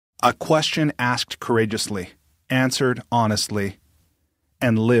A question asked courageously, answered honestly,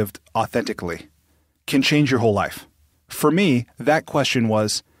 and lived authentically can change your whole life. For me, that question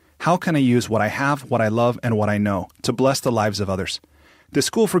was, how can I use what I have, what I love, and what I know to bless the lives of others? The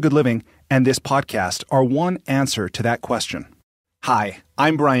School for Good Living and this podcast are one answer to that question. Hi,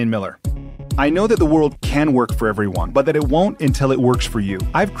 I'm Brian Miller. I know that the world can work for everyone, but that it won't until it works for you.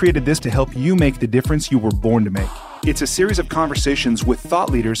 I've created this to help you make the difference you were born to make. It's a series of conversations with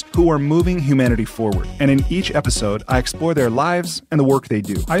thought leaders who are moving humanity forward. And in each episode, I explore their lives and the work they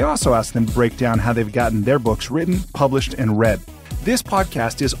do. I also ask them to break down how they've gotten their books written, published, and read. This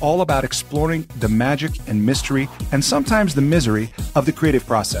podcast is all about exploring the magic and mystery, and sometimes the misery, of the creative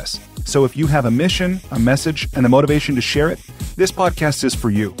process. So if you have a mission, a message, and the motivation to share it, this podcast is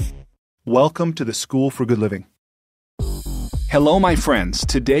for you. Welcome to the School for Good Living. Hello, my friends.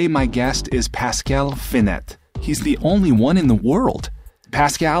 Today, my guest is Pascal Finette. He's the only one in the world.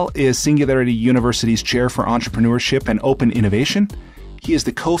 Pascal is Singularity University's Chair for Entrepreneurship and Open Innovation. He is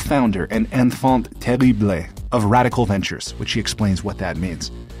the co-founder and enfant terrible of Radical Ventures, which he explains what that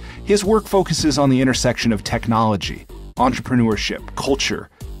means. His work focuses on the intersection of technology, entrepreneurship, culture,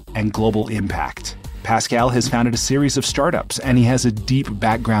 and global impact. Pascal has founded a series of startups, and he has a deep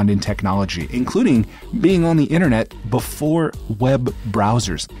background in technology, including being on the internet before web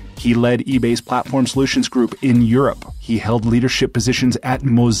browsers. He led eBay's Platform Solutions Group in Europe. He held leadership positions at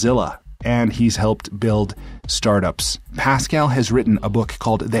Mozilla, and he's helped build startups. Pascal has written a book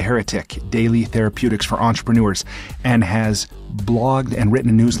called The Heretic, Daily Therapeutics for Entrepreneurs, and has blogged and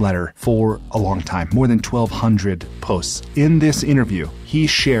written a newsletter for a long time, more than 1,200 posts. In this interview, he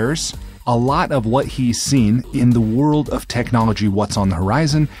shares a lot of what he's seen in the world of technology, what's on the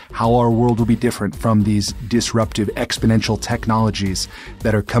horizon, how our world will be different from these disruptive exponential technologies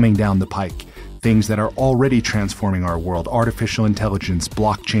that are coming down the pike, things that are already transforming our world, artificial intelligence,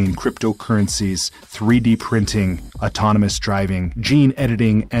 blockchain, cryptocurrencies, 3D printing, autonomous driving, gene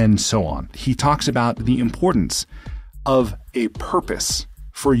editing, and so on. He talks about the importance of a purpose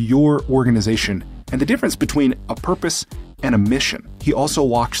for your organization and the difference between a purpose and a mission. He also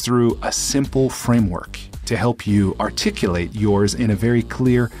walks through a simple framework to help you articulate yours in a very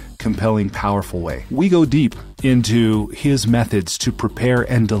clear, compelling, powerful way. We go deep into his methods to prepare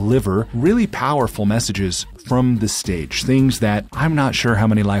and deliver really powerful messages from the stage, things that I'm not sure how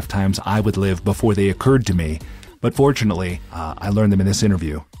many lifetimes I would live before they occurred to me, but fortunately, I learned them in this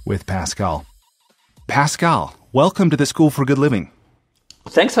interview with Pascal. Pascal, welcome to the School for Good Living.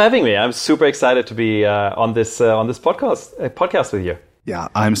 Thanks for having me. I'm super excited to be on this podcast with you. Yeah,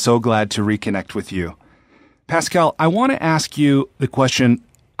 I'm so glad to reconnect with you. Pascal, I want to ask you the question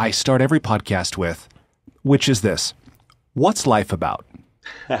I start every podcast with, which is this: what's life about?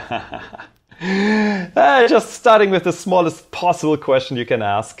 Just starting with the smallest possible question you can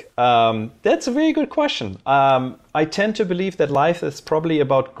ask. That's a very good question. I tend to believe that life is probably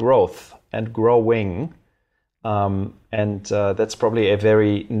about growth and growing. And that's probably a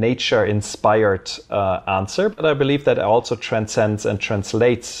very nature-inspired answer, but I believe that it also transcends and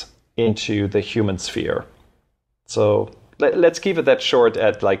translates into the human sphere. So let's keep it that short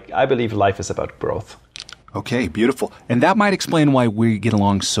at I believe life is about growth. Okay, beautiful. And that might explain why we get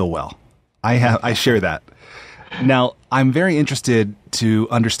along so well. I share that. Now, I'm very interested to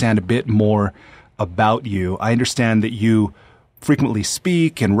understand a bit more about you. I understand that you frequently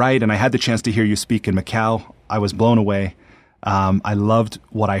speak and write, and I had the chance to hear you speak in Macau. I was blown away. I loved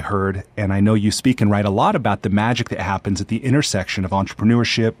what I heard, and I know you speak and write a lot about the magic that happens at the intersection of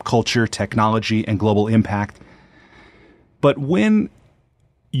entrepreneurship, culture, technology, and global impact. But when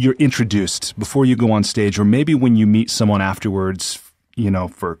you're introduced, before you go on stage, or maybe when you meet someone afterwards,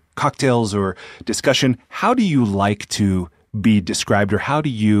 for cocktails or discussion, how do you like to be described, or how do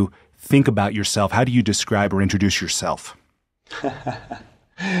you think about yourself? How do you describe or introduce yourself?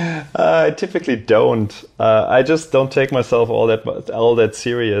 I typically don't. I just don't take myself all that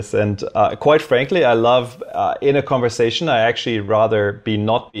serious. And quite frankly, I love in a conversation, I actually rather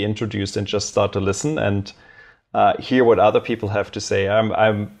not be introduced and just start to listen and hear what other people have to say.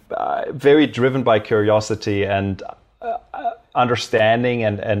 I'm very driven by curiosity and understanding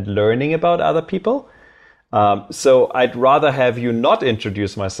and learning about other people. So I'd rather have you not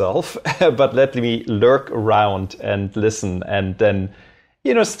introduce myself, but let me lurk around and listen, and then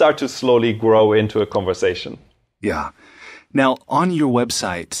start to slowly grow into a conversation. Yeah. Now, on your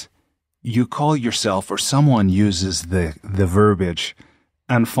website, you call yourself, or someone uses the verbiage,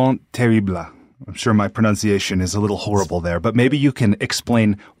 enfant terrible. I'm sure my pronunciation is a little horrible there, but maybe you can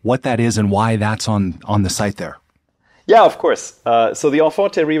explain what that is and why that's on the site there. Yeah, of course. So the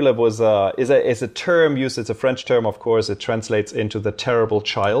enfant terrible is a term used. It's a French term, of course. It translates into the terrible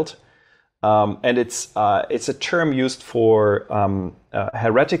child, and it's a term used for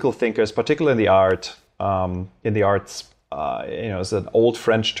heretical thinkers, particularly in the arts. It's an old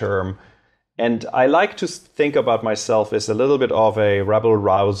French term, and I like to think about myself as a little bit of a rebel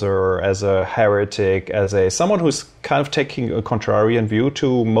rouser, as a heretic, as someone who's kind of taking a contrarian view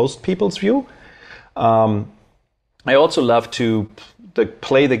to most people's view. I also love to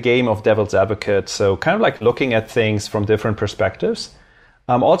play the game of devil's advocate, so kind of like looking at things from different perspectives.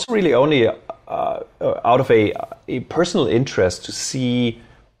 Also really only out of a personal interest to see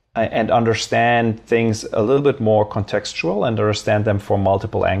and understand things a little bit more contextual and understand them from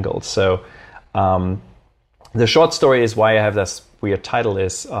multiple angles. So the short story is why I have this weird title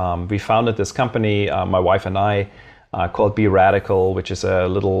is we founded this company, my wife and I, called Be Radical, which is a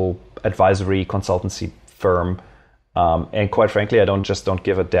little advisory consultancy firm. And quite frankly, I don't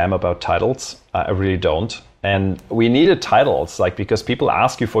give a damn about titles. I really don't. And we needed titles, like, because people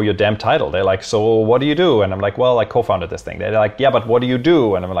ask you for your damn title. They're like, so what do you do? And I'm like, well, I co-founded this thing. They're like, yeah, but what do you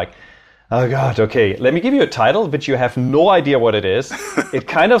do? And I'm like, oh God, okay, let me give you a title, but you have no idea what it is. It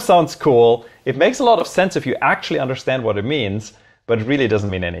kind of sounds cool. It makes a lot of sense if you actually understand what it means, but it really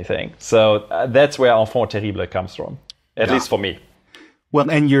doesn't mean anything. So that's where enfant terrible comes from, at least for me. Well,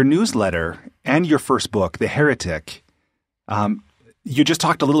 and your newsletter and your first book, The Heretic, you just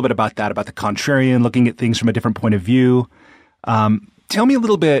talked a little bit about that, about the contrarian, looking at things from a different point of view. Tell me a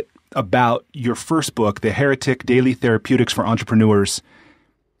little bit about your first book, The Heretic, Daily Therapeutics for Entrepreneurs,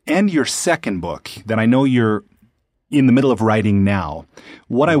 and your second book that I know you're in the middle of writing now.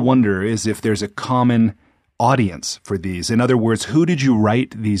 What I wonder is if there's a common audience for these. In other words, who did you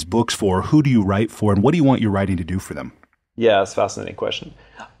write these books for? Who do you write for? And what do you want your writing to do for them? Yeah, it's a fascinating question.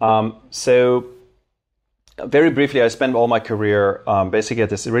 So very briefly, I spent all my career basically at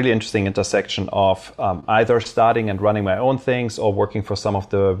this really interesting intersection of either starting and running my own things or working for some of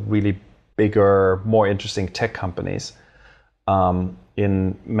the really bigger, more interesting tech companies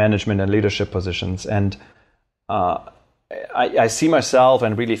in management and leadership positions. And I see myself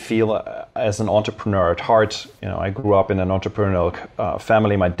and really feel as an entrepreneur at heart. I grew up in an entrepreneurial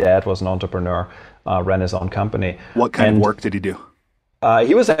family. My dad was an entrepreneur, ran his own company. What kind of work did he do?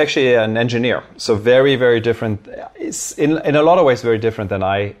 He was actually an engineer, so very, very different. It's in a lot of ways very different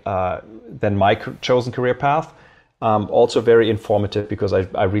than my chosen career path. Also very informative because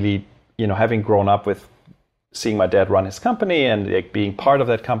I really, having grown up with seeing my dad run his company and like being part of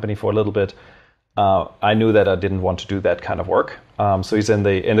that company for a little bit, I knew that I didn't want to do that kind of work. So he's in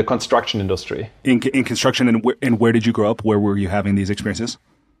the construction industry. In construction, and where did you grow up? Where were you having these experiences?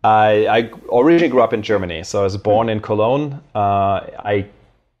 I originally grew up in Germany, so I was born in Cologne. I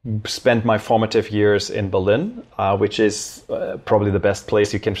spent my formative years in Berlin, which is probably the best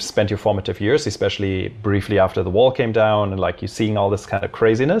place you can spend your formative years, especially briefly after the wall came down and like you're seeing all this kind of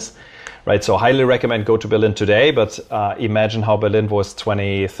craziness, right? So I highly recommend go to Berlin today, but imagine how Berlin was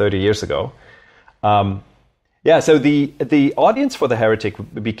 20, 30 years ago. So the audience for The Heretic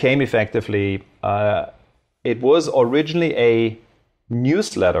became effectively, it was originally a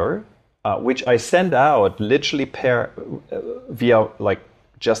newsletter, which I send out literally via like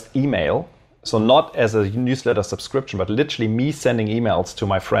just email. So not as a newsletter subscription, but literally me sending emails to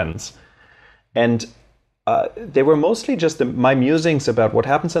my friends. And they were mostly just my musings about what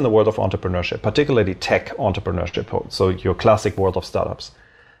happens in the world of entrepreneurship, particularly tech entrepreneurship. So your classic world of startups.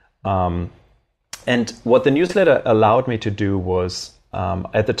 And what the newsletter allowed me to do was,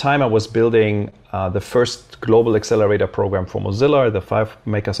 at the time I was building the first global accelerator program for Mozilla, the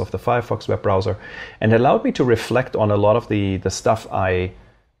makers of the Firefox web browser, and allowed me to reflect on a lot of the stuff I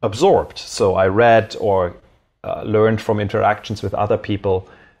absorbed. So I read or learned from interactions with other people,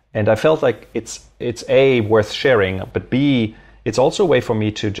 and I felt like it's A, worth sharing, but B, it's also a way for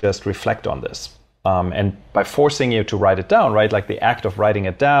me to just reflect on this. And by forcing you to write it down, right, like the act of writing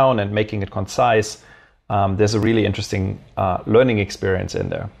it down and making it concise, there's a really interesting learning experience in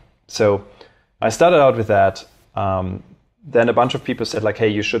there. So I started out with that. Then a bunch of people said like, hey,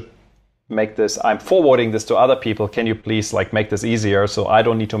 you should make this. I'm forwarding this to other people. Can you please like make this easier so I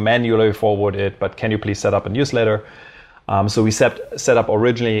don't need to manually forward it, but can you please set up a newsletter? So we set up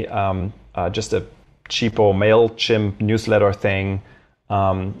originally just a cheapo MailChimp newsletter thing.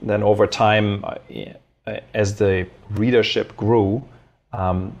 Then over time, as the readership grew,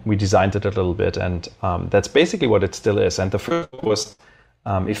 we designed it a little bit, and that's basically what it still is. And the first was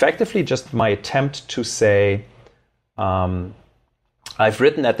effectively just my attempt to say, I've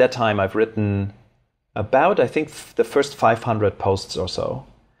written about, I think, the first 500 posts or so.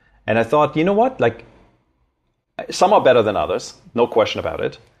 And I thought, you know what, like, Some are better than others, no question about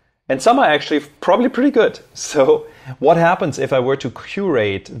it. And some are actually probably pretty good. So what happens if I were to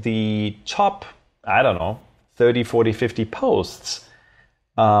curate the top, I don't know, 30, 40, 50 posts,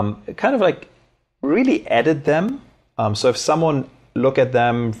 kind of like really edit them. So if someone look at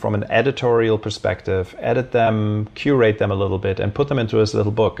them from an editorial perspective, edit them, curate them a little bit, and put them into this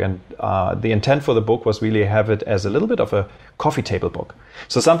little book. And the intent for the book was really have it as a little bit of a coffee table book.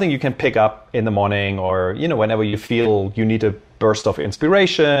 So something you can pick up in the morning, or whenever you feel you need a burst of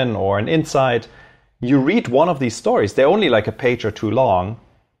inspiration or an insight. You read one of these stories. They're only like a page or two long,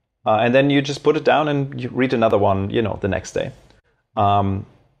 and then you just put it down and you read another one, the next day.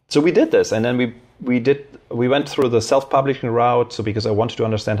 So we did this, and then we went through the self-publishing route. So because I wanted to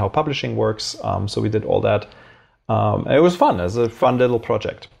understand how publishing works, so we did all that. And it was fun. It was a fun little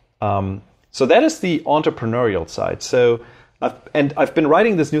project. So that is the entrepreneurial side. So I've been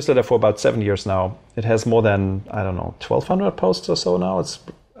writing this newsletter for about 7 years now. It has more than 1,200 posts or so now.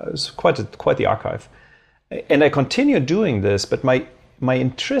 It's quite the archive, and I continue doing this. But my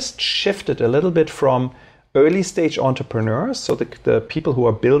interest shifted a little bit from early stage entrepreneurs, so the people who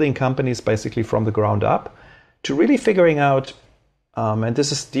are building companies basically from the ground up, to really figuring out, and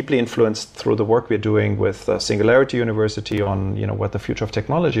this is deeply influenced through the work we're doing with Singularity University on what the future of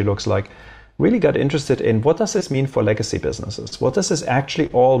technology looks like. Really got interested in what does this mean for legacy businesses? What does this actually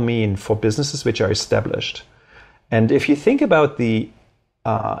all mean for businesses which are established? And if you think about the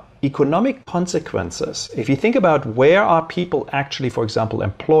economic consequences, if you think about where are people actually, for example,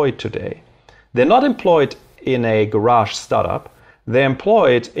 employed today, they're not employed in a garage startup. They're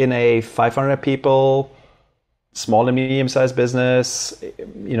employed in a 500 people, small and medium-sized business,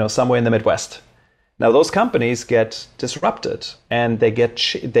 somewhere in the Midwest. Now those companies get disrupted, and they get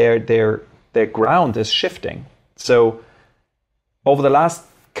their ground is shifting. So over the last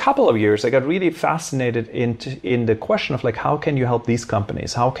couple of years, I got really fascinated in the question of how can you help these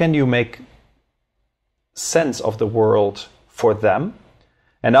companies? How can you make sense of the world for them?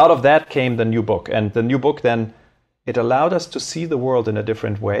 And out of that came the new book. And the new book then, it allowed us to see the world in a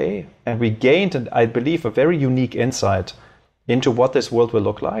different way. And we gained, I believe, a very unique insight into what this world will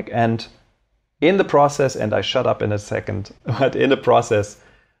look like. And in the process, and I shut up in a second, but in the process,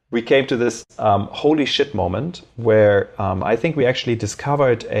 we came to this holy shit moment where I think we actually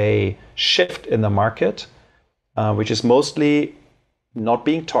discovered a shift in the market, which is mostly not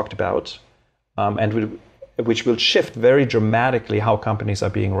being talked about, and which will shift very dramatically how companies are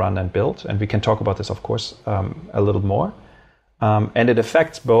being run and built. And we can talk about this, of course, a little more. And it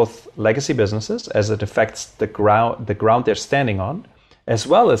affects both legacy businesses, as it affects the ground they're standing on, as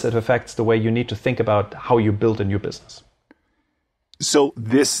well as it affects the way you need to think about how you build a new business. So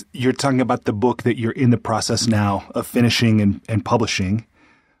you're talking about the book that you're in the process now of finishing and publishing,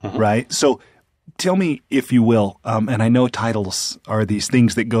 right? So tell me, if you will, and I know titles are these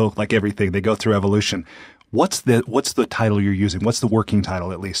things that go, like everything, they go through evolution. What's the title you're using? What's the working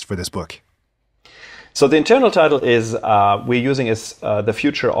title, at least, for this book? So the internal title is we're using is The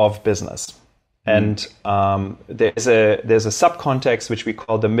Future of Business. And there's a subcontext which we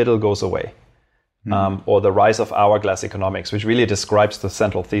call The Middle Goes Away. Or The Rise of Hourglass Economics, which really describes the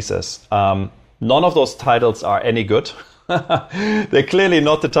central thesis. None of those titles are any good. They're clearly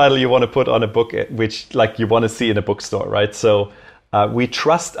not the title you want to put on a book, which you want to see in a bookstore, right? So we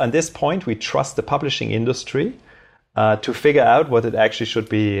trust the publishing industry to figure out what it actually should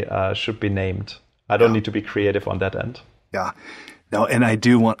be named. I don't need to be creative on that end. Yeah. No, and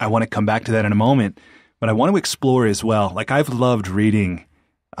I want to come back to that in a moment, but I want to explore as well. I've loved reading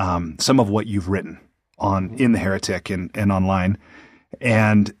some of what you've written in the Heretic and online.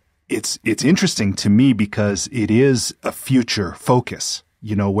 And it's interesting to me because it is a future focus,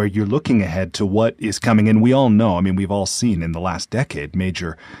 where you're looking ahead to what is coming. And we all know, we've all seen in the last decade,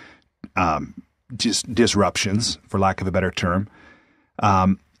 major just disruptions, for lack of a better term.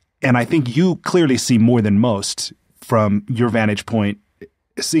 And I think you clearly see more than most from your vantage point,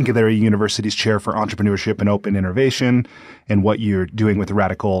 Singularity University's chair for entrepreneurship and open innovation, and what you're doing with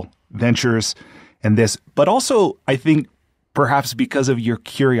Radical Ventures and this. But also, I think perhaps because of your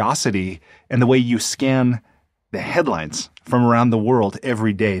curiosity and the way you scan the headlines from around the world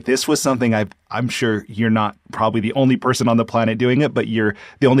every day. This was something I'm sure you're not probably the only person on the planet doing it, but you're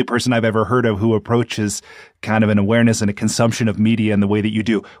the only person I've ever heard of who approaches kind of an awareness and a consumption of media in the way that you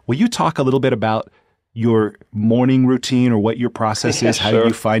do. Will you talk a little bit about your morning routine or what your process is, how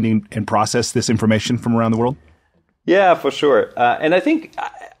you find and process this information from around the world? Yeah, for sure. And I think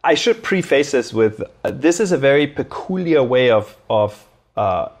I should preface this with this is a very peculiar way of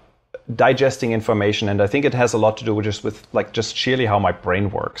digesting information, and I think it has a lot to do with just sheerly how my brain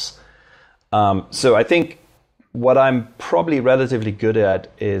works. So I think what I'm probably relatively good at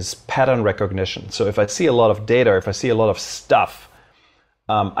is pattern recognition. So if I see a lot of data, if I see a lot of stuff,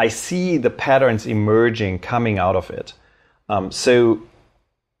 I see the patterns emerging, coming out of it.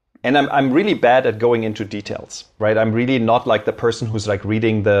 And I'm really bad at going into details, right? I'm really not like the person who's like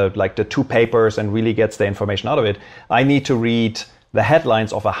reading the 2 papers and really gets the information out of it. I need to read the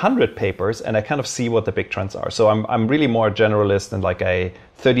headlines of 100 papers and I kind of see what the big trends are. So I'm really more a generalist and like a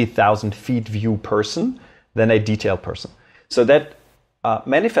 30,000 feet view person than a detailed person. So that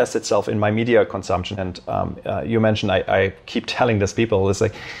manifests itself in my media consumption. And you mentioned, I keep telling this people, it's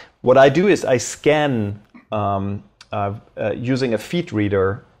like, what I do is I scan using a feed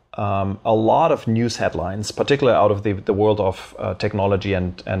reader a lot of news headlines, particularly out of the world of technology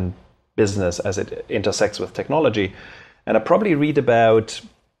and business as it intersects with technology. And I probably read about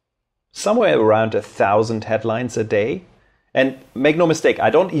somewhere around 1,000 headlines a day. And make no mistake, I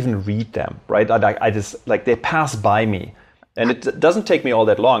don't even read them, right? I just, like, they pass by me. And it doesn't take me all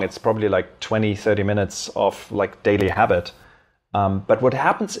that long. It's probably like 20, 30 minutes of like daily habit. But what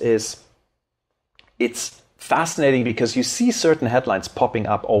happens is it's fascinating because you see certain headlines popping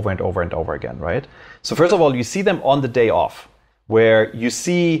up over and over and over again, right? So first of all, you see them on the day off, where you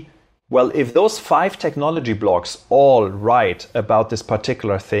see, well, if those 5 technology blogs all write about this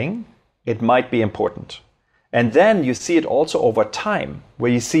particular thing, it might be important. And then you see it also over time,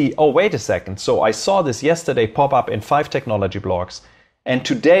 where you see, oh, wait a second. So I saw this yesterday pop up in 5 technology blogs, and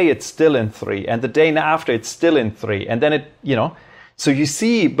today it's still in 3, and the day after it's still in 3. And then so you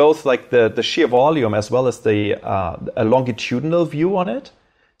see both like the sheer volume as well as a longitudinal view on it.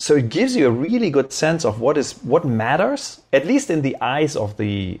 So it gives you a really good sense of what matters, at least in the eyes of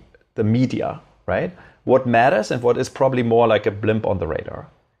the media, right? What matters and what is probably more like a blimp on the radar.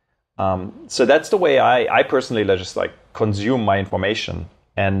 So that's the way I personally just like consume my information,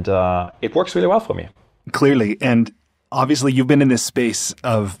 and it works really well for me. Clearly, and obviously you've been in this space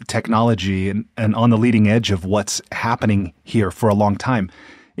of technology and on the leading edge of what's happening here for a long time.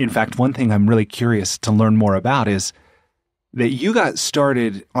 In fact, one thing I'm really curious to learn more about is that you got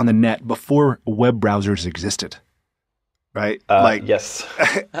started on the net before web browsers existed, right? Yes.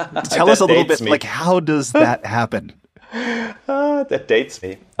 Tell us a little bit, like, how does that happen? That dates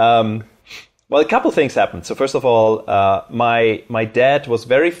me. Well, a couple things happened. So first of all, my dad was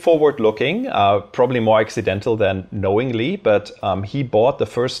very forward-looking, probably more accidental than knowingly, but he bought the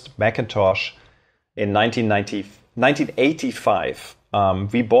first Macintosh in 1985.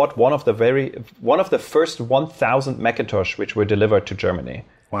 We bought one of the first 1,000 Macintosh which were delivered to Germany.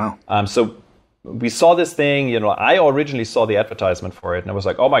 Wow. So we saw this thing, I originally saw the advertisement for it and I was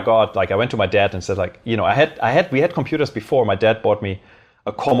like, oh my God, like I went to my dad and said like, we had computers before. My dad bought me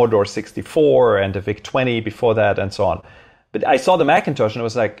a Commodore 64 and a VIC-20 before that and so on. But I saw the Macintosh and I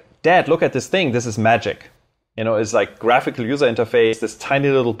was like, Dad, look at this thing. This is magic. It's like graphical user interface, this tiny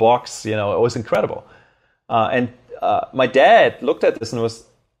little box, it was incredible. And my dad looked at this and was,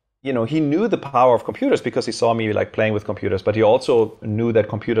 he knew the power of computers because he saw me like playing with computers, but he also knew that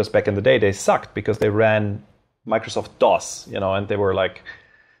computers back in the day, they sucked because they ran Microsoft DOS, and they were like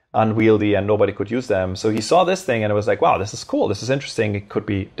unwieldy and nobody could use them. So he saw this thing and it was like, wow, this is cool. This is interesting. It could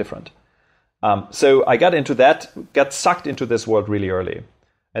be different. So I got sucked into this world really early.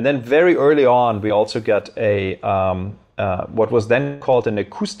 And then very early on, we also got what was then called an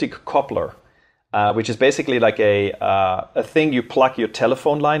acoustic coupler, which is basically like a thing you plug your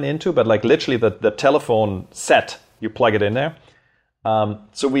telephone line into, but like literally the telephone set, you plug it in there.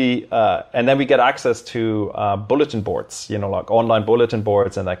 So we and then we get access to bulletin boards, like online bulletin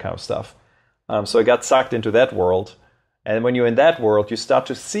boards and that kind of stuff. So I got sucked into that world. And when you're in that world, you start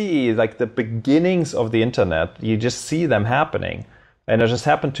to see like the beginnings of the internet. You just see them happening. And I just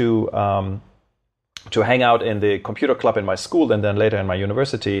happened to hang out in the computer club in my school and then later in my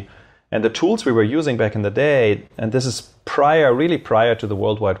university. And the tools we were using back in the day, and this is really prior to the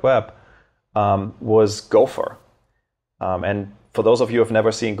World Wide Web, was Gopher. And for those of you who have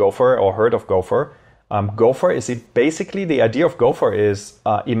never seen Gopher or heard of Gopher, Gopher is basically the idea of Gopher is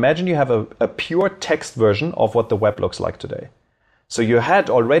imagine you have a pure text version of what the web looks like today. So you had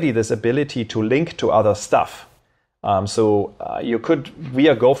already this ability to link to other stuff. So you could,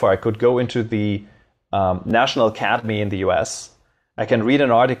 via Gopher, I could go into the National Academy in the US. I can read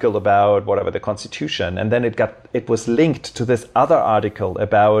an article about whatever the Constitution, and then it was linked to this other article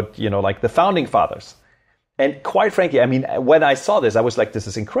about like the founding fathers. And quite frankly, I mean, when I saw this, I was like, this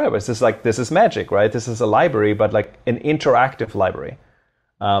is incredible. This is magic, right? This is a library, but like an interactive library.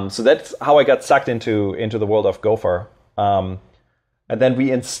 So that's how I got sucked into the world of Gopher. And And then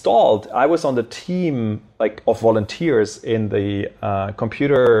I was on the team of volunteers in the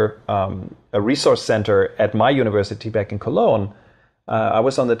computer resource center at my university back in Cologne. I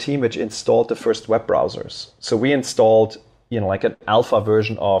was on the team which installed the first web browsers. So we installed, an alpha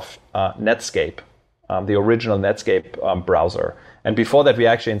version of Netscape, the original Netscape browser. And before that, we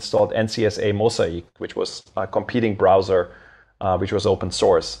actually installed NCSA Mosaic, which was a competing browser, which was open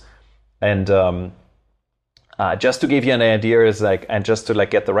source. And just to give you an idea, and just to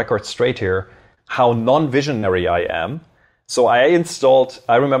get the record straight here, how non-visionary I am. So I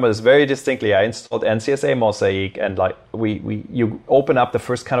remember this very distinctly. I installed NCSA Mosaic, and you open up the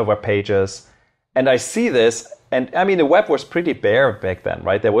first kind of web pages, and I see this, and I mean the web was pretty bare back then,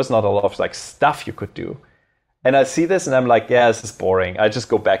 right? There was not a lot of stuff you could do, and I see this, and I'm like, yeah, this is boring. I just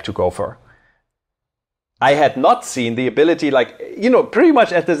go back to Gopher. I had not seen the ability, pretty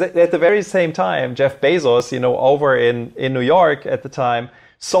much at the very same time, Jeff Bezos, over in New York at the time,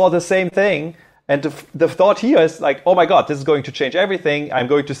 saw the same thing. And the thought here is oh my God, this is going to change everything. I'm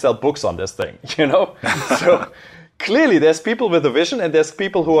going to sell books on this thing, So clearly there's people with a vision, and there's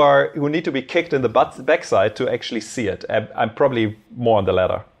people who need to be kicked in the backside to actually see it. I'm probably more on the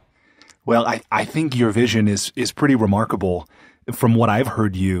latter. Well, I think your vision is pretty remarkable from what I've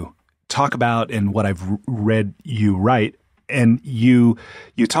heard you talk about and what I've read you write. And you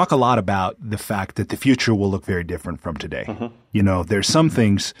talk a lot about the fact that the future will look very different from today. Mm-hmm. There's some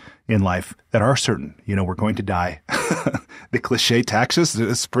things in life that are certain. We're going to die. The cliche taxes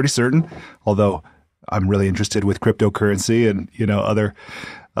is pretty certain, although I'm really interested with cryptocurrency and,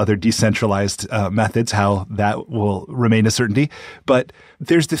 other decentralized methods, how that will remain a certainty. But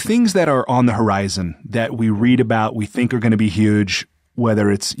there's the things that are on the horizon that we read about, we think are going to be huge, whether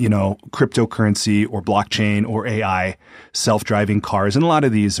it's, cryptocurrency or blockchain or AI, self-driving cars. And a lot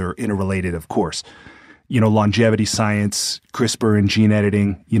of these are interrelated, of course. Longevity science, CRISPR and gene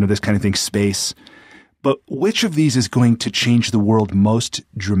editing, this kind of thing, space. But which of these is going to change the world most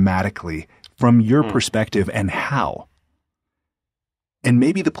dramatically from your perspective, and how? And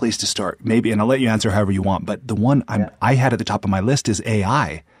maybe the place to start, and I'll let you answer however you want, but the one I had at the top of my list is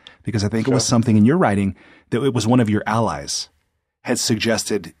AI, because I think it was something in your writing that it was one of your allies had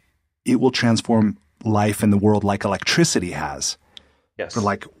suggested it will transform life in the world like electricity has. Yes.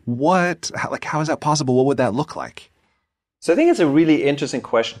 But what? How is that possible? What would that look like? So I think it's a really interesting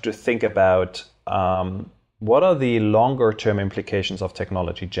question to think about. What are the longer term implications of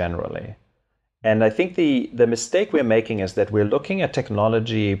technology generally? And I think the mistake we're making is that we're looking at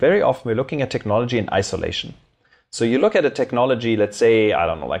technology, very often we're looking at technology in isolation. So you look at a technology, let's say, I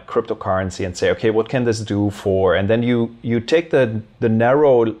don't know, like cryptocurrency, and say, okay, what can this do for? And then you take the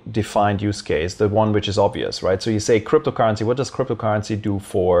narrow defined use case, the one which is obvious, right? So you say cryptocurrency, what does cryptocurrency do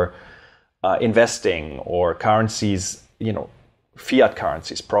for investing, or currencies, fiat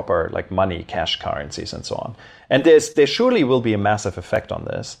currencies, proper like money, cash currencies, and so on. And there surely will be a massive effect on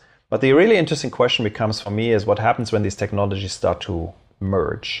this. But the really interesting question becomes for me is what happens when these technologies start to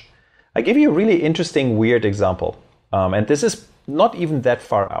merge. I give you a really interesting, weird example. And this is not even that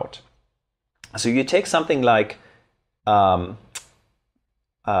far out. So you take something like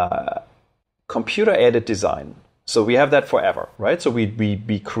computer-aided design. So we have that forever, right? So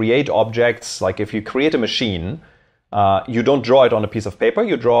we create objects. Like if you create a machine, you don't draw it on a piece of paper.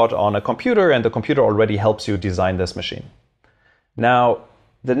 You draw it on a computer, and the computer already helps you design this machine. Now,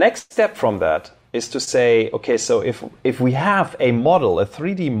 the next step from that is to say, okay, so if we have a model, a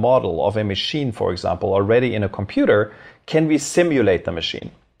 3D model of a machine, for example, already in a computer, can we simulate the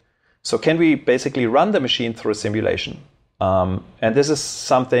machine? So can we basically run the machine through a simulation? And this is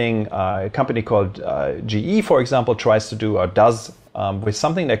something a company called GE, for example, tries to do or does with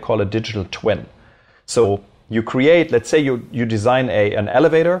something they call a digital twin. So you create, let's say you design an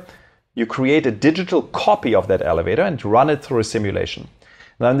elevator, you create a digital copy of that elevator and run it through a simulation.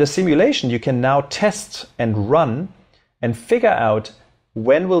 Now, in the simulation, you can now test and run and figure out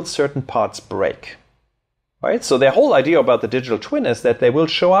when will certain parts break. Right? So the whole idea about the digital twin is that they will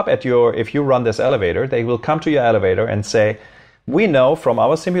show up at if you run this elevator, they will come to your elevator and say, we know from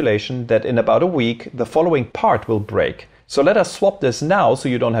our simulation that in about a week, the following part will break. So let us swap this now so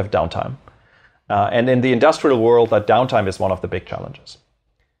you don't have downtime. And in the industrial world, that downtime is one of the big challenges.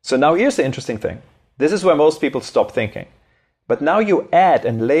 So now here's the interesting thing. This is where most people stop thinking. But now you add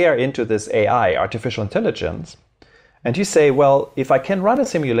and layer into this AI, artificial intelligence, and you say, well, if I can run a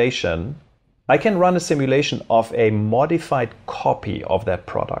simulation, I can run a simulation of a modified copy of that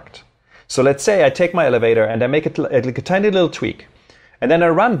product. So let's say I take my elevator and I make it like a tiny little tweak. And then I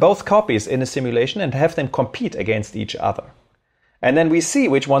run both copies in a simulation and have them compete against each other. And then we see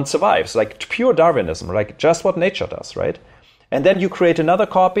which one survives, like pure Darwinism, like just what nature does, right? And then you create another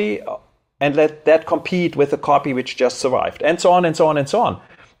copy and let that compete with the copy which just survived, and so on and so on and so on.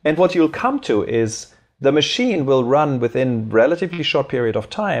 And what you'll come to is the machine will run within relatively short period of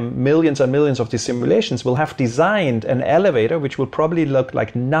time. Millions and millions of these simulations will have designed an elevator which will probably look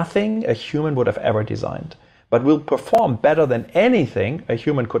like nothing a human would have ever designed, but will perform better than anything a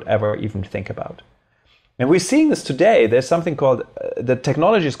human could ever even think about. And we're seeing this today. There's something called, the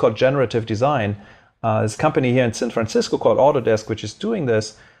technology is called generative design. There's a company here in San Francisco called Autodesk, which is doing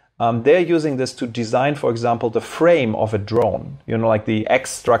this. They're using this to design, for example, the frame of a drone, like the X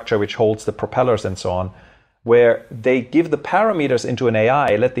structure which holds the propellers and so on, where they give the parameters into an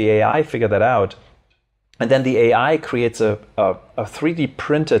AI, let the AI figure that out, and then the AI creates a 3D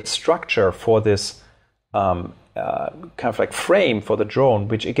printed structure for this kind of like frame for the drone,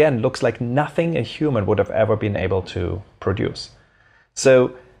 which again looks like nothing a human would have ever been able to produce.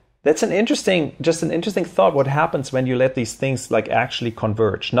 So that's an interesting thought. What happens when you let these things like actually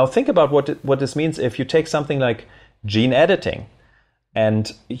converge? Now think about what this means if you take something like gene editing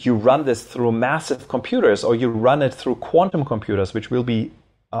and you run this through massive computers, or you run it through quantum computers, which will be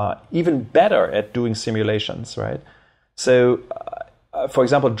even better at doing simulations, right? So, for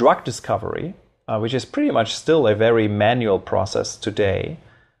example, drug discovery, which is pretty much still a very manual process today,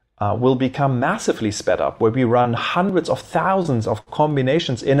 will become massively sped up, where we run hundreds of thousands of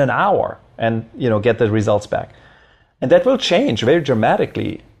combinations in an hour and get the results back. And that will change very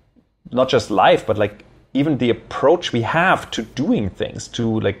dramatically, not just life, but like even the approach we have to doing things,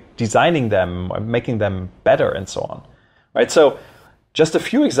 to like designing them, making them better and so on. Right? So just a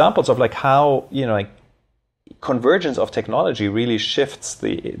few examples of like how, like convergence of technology really shifts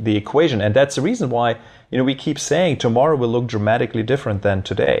the equation. And that's the reason why we keep saying tomorrow will look dramatically different than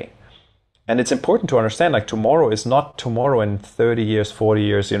today. And it's important to understand, like, tomorrow is not tomorrow in 30 years, 40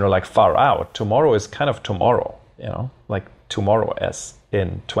 years, like far out. Tomorrow is kind of tomorrow, like tomorrow as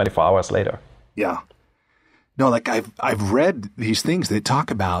in 24 hours later. Yeah. No, like I've read these things that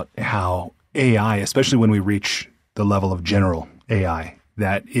talk about how AI, especially when we reach the level of general AI,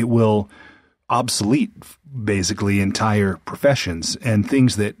 that it will obsolete basically entire professions and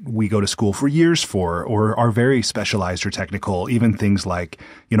things that we go to school for years for, or are very specialized or technical, even things like,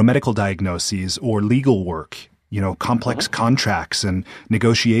 medical diagnoses or legal work, complex contracts and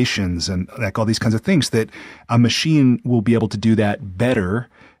negotiations and like all these kinds of things, that a machine will be able to do that better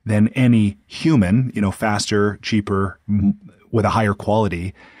than any human, faster, cheaper, with a higher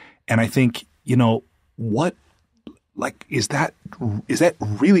quality. And I think, what, like, is that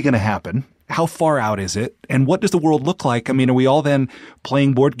really going to happen? How far out is it? And what does the world look like? I mean, are we all then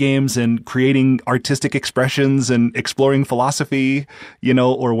playing board games and creating artistic expressions and exploring philosophy,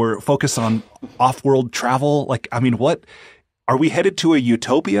 or we're focused on off-world travel? Like, I mean, what are we headed to a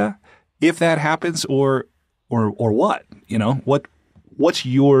utopia if that happens, or what? What's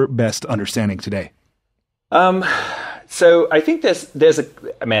your best understanding today? So I think this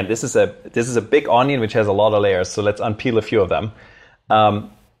is a big onion which has a lot of layers. So let's unpeel a few of them.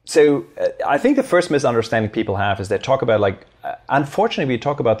 So I think the first misunderstanding people have is they talk about unfortunately, we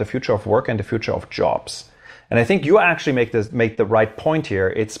talk about the future of work and the future of jobs. And I think you actually make the right point here.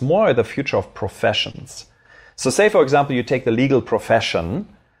 It's more the future of professions. So say, for example, you take the legal profession.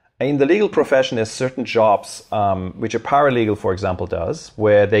 In the legal profession, there's certain jobs, which a paralegal, for example, does,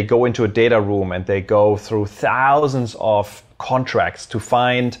 where they go into a data room and they go through thousands of contracts to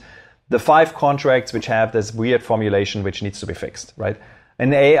find the 5 contracts which have this weird formulation which needs to be fixed, right?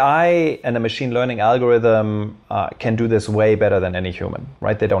 An AI and a machine learning algorithm can do this way better than any human,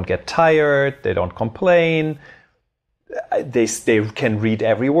 right? They don't get tired, they don't complain, they can read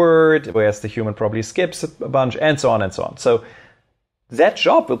every word, whereas the human probably skips a bunch, and so on and so on. So that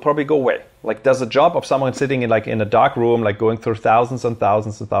job will probably go away. Like, does a job of someone sitting in a dark room, like going through thousands and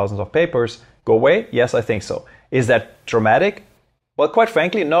thousands and thousands of papers, go away? Yes, I think so. Is that dramatic? Well, quite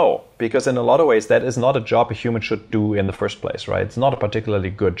frankly, no, because in a lot of ways, that is not a job a human should do in the first place, right? It's not a particularly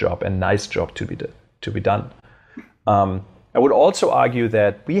good job and nice job to be done. I would also argue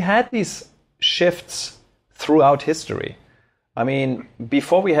that we had these shifts throughout history. I mean,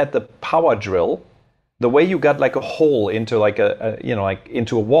 before we had the power drill, the way you got like a hole into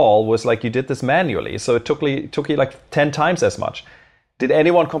into a wall was like you did this manually. So it took you like 10 times as much. Did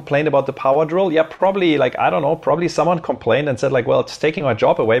anyone complain about the power drill? Yeah, probably, I don't know, probably someone complained and said well, it's taking my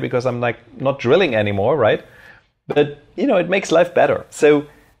job away because I'm not drilling anymore, right? But, it makes life better. So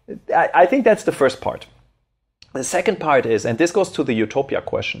I think that's the first part. The second part is, and this goes to the utopia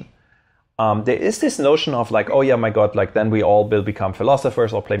question, there is this notion of oh yeah, my God, then we all will become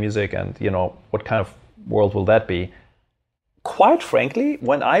philosophers or play music and, what kind of world will that be? Quite frankly,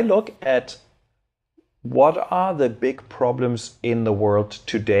 when I look at what are the big problems in the world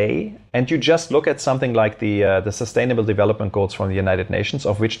today, and you just look at something like the Sustainable Development Goals from the United Nations,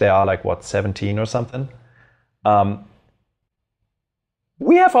 of which there are like, 17 or something,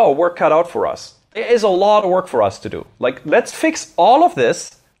 we have our work cut out for us. There is a lot of work for us to do. Like, let's fix all of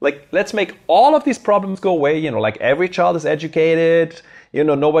this. Like, let's make all of these problems go away. Like every child is educated.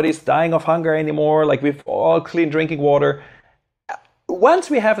 Nobody's dying of hunger anymore. Like, we've all clean drinking water. Once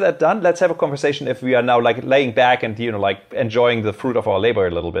we have that done, let's have a conversation if we are now like laying back and, like enjoying the fruit of our labor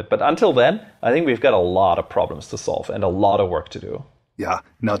a little bit. But until then, I think we've got a lot of problems to solve and a lot of work to do. Yeah,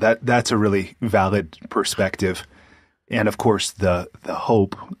 no, that's a really valid perspective. And of course, the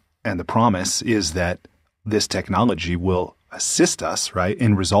hope and the promise is that this technology will assist us, right,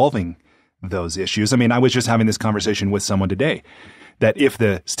 in resolving those issues. I mean, I was just having this conversation with someone today that if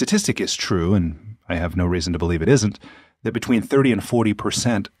the statistic is true, and I have no reason to believe it isn't, that between 30 and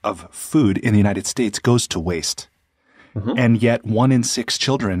 40% of food in the United States goes to waste. Mm-hmm. And yet 1 in 6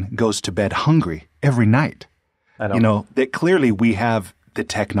 children goes to bed hungry every night. That clearly we have the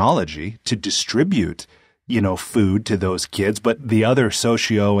technology to distribute food to those kids, but the other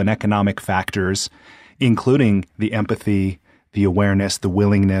socio and economic factors, including the empathy, the awareness, the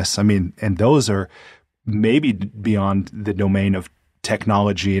willingness, and those are maybe beyond the domain of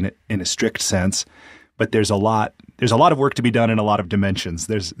technology in a strict sense, but there's a lot of work to be done in a lot of dimensions.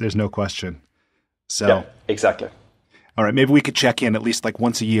 There's no question. So yeah, exactly. All right, maybe we could check in at least like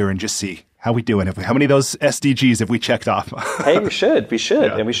once a year and just see how we doing. How many of those SDGs have we checked off? Hey, we should,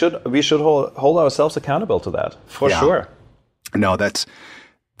 yeah. And we should hold ourselves accountable to that for sure. No, that's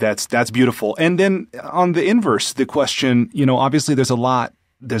beautiful. And then on the inverse, the question, obviously there's a lot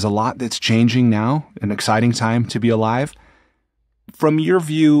that's changing now, an exciting time to be alive. From your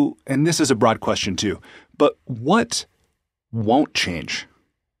view, and this is a broad question too, but what won't change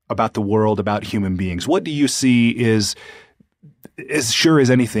about the world, about human beings? What do you see is as sure as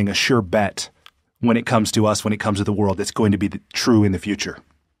anything, a sure bet when it comes to us, when it comes to the world, that's going to be true in the future?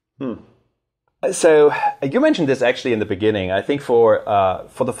 So you mentioned this actually in the beginning. I think for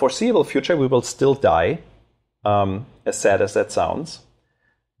the foreseeable future, we will still die, as sad as that sounds.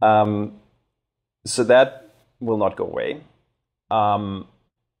 So that will not go away.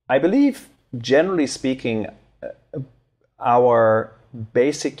 I believe, generally speaking, our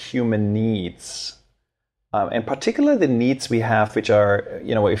basic human needs, and particularly the needs we have, which are,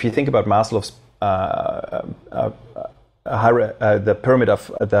 if you think about Maslow's the pyramid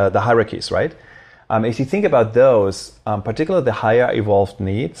of the hierarchies, right? If you think about those, particularly the higher evolved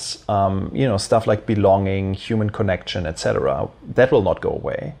needs, stuff like belonging, human connection, etc., that will not go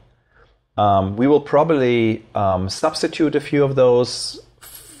away. We will probably substitute a few of those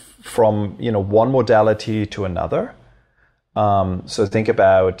from one modality to another. So think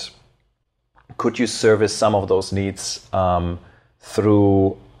about, could you service some of those needs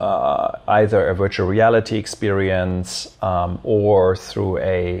through either a virtual reality experience or through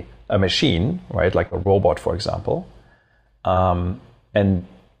a machine, right, like a robot, for example. And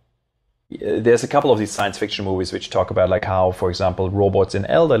there's a couple of these science fiction movies which talk about like how, for example, robots in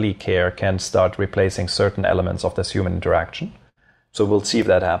elderly care can start replacing certain elements of this human interaction. So we'll see if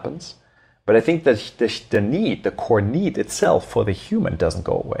that happens. But I think that the core need itself for the human doesn't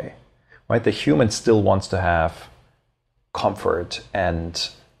go away, right? The human still wants to have comfort and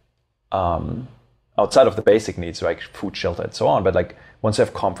outside of the basic needs, like food, shelter, and so on, but like wants to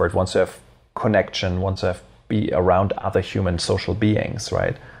have comfort, wants to have connection, wants to be around other human social beings,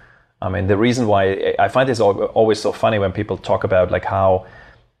 right? I mean, the reason why I find this always so funny when people talk about like how,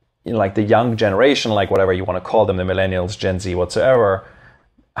 like the young generation, like whatever you want to call them, the millennials, Gen Z, whatsoever,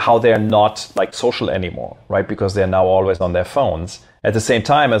 how they're not like social anymore, right? Because they're now always on their phones. At the same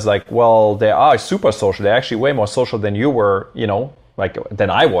time as like, well, they are super social. They're actually way more social than you were, like than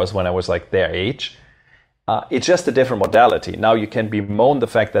I was when I was like their age. It's just a different modality. Now you can bemoan the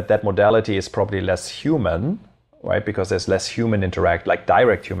fact that modality is probably less human, right? Because there's less human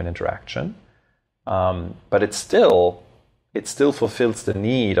direct human interaction. But it still fulfills the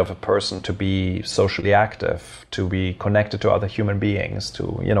need of a person to be socially active, to be connected to other human beings, to,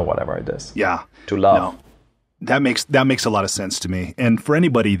 whatever it is. Yeah. To love. No. That makes a lot of sense to me. And for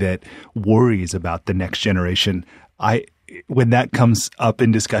anybody that worries about the next generation, when that comes up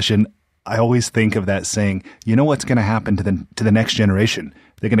in discussion, I always think of that saying, what's going to happen to the next generation?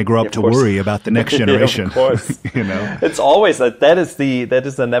 They're going to grow up to worry about the next generation. Of course. It's always that is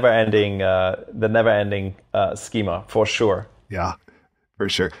the never ending schema for sure. Yeah, for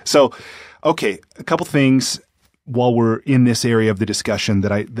sure. So, okay, a couple things while we're in this area of the discussion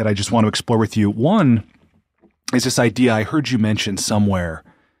that I just want to explore with you. One is this idea I heart you mention somewhere,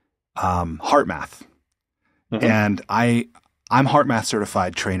 heart math. And I'm heart math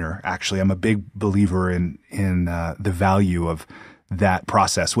certified trainer. Actually, I'm a big believer in the value of that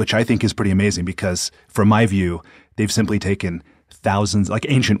process, which I think is pretty amazing because from my view, they've simply taken thousands, like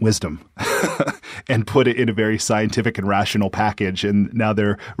ancient wisdom, and put it in a very scientific and rational package. And now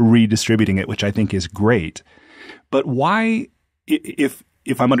they're redistributing it, which I think is great. But why, if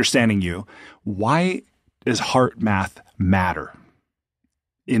I'm understanding you, why does heart math matter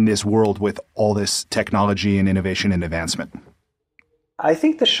in this world with all this technology and innovation and advancement? I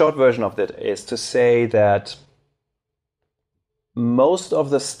think the short version of that is to say that most of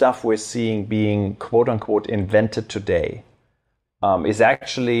the stuff we're seeing being quote unquote invented today is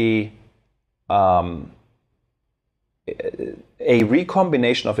actually a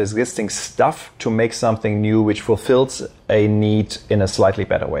recombination of existing stuff to make something new which fulfills a need in a slightly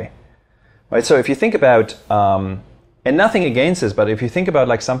better way. Right? So if you think about, and nothing against this, but if you think about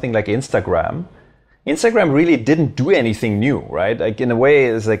like something like Instagram really didn't do anything new, right? Like in a way,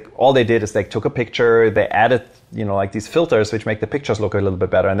 it's like all they did is they took a picture, they added, like these filters which make the pictures look a little bit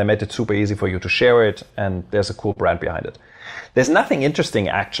better, and they made it super easy for you to share it, and there's a cool brand behind it. There's nothing interesting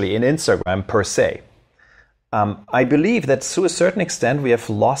actually in Instagram per se. I believe that to a certain extent we have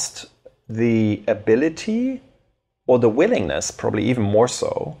lost the ability or the willingness, probably even more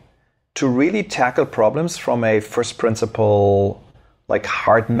so, to really tackle problems from a first principle, like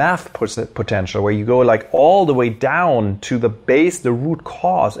hard math potential, where you go like all the way down to the base, the root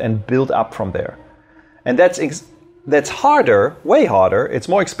cause, and build up from there. And that's harder, way harder. It's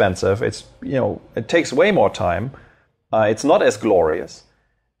more expensive. It's it takes way more time. It's not as glorious.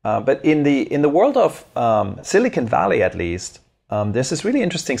 But in the world of Silicon Valley, at least, there's this really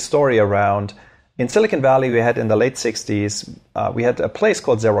interesting story around. In Silicon Valley, we had in the late 60s, we had a place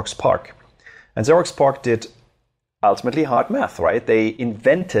called Xerox PARC. And Xerox PARC did ultimately hard math, right? They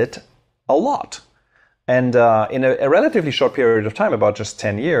invented a lot. And in a relatively short period of time, about just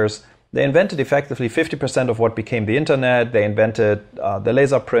 10 years, they invented effectively 50% of what became the internet. They invented the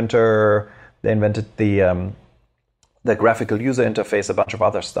laser printer. They invented the graphical user interface, a bunch of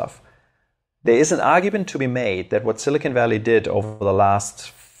other stuff. There is an argument to be made that what Silicon Valley did over the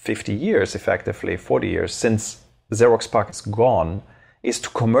last 50 years, effectively 40 years, since Xerox PARC is gone, is to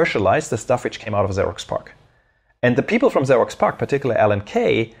commercialize the stuff which came out of Xerox PARC. And the people from Xerox PARC, particularly Alan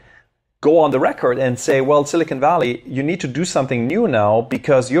Kay, go on the record and say, well, Silicon Valley, you need to do something new now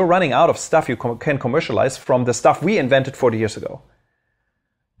because you're running out of stuff you can commercialize from the stuff we invented 40 years ago.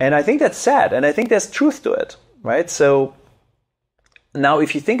 And I think that's sad. And I think there's truth to it, right? So now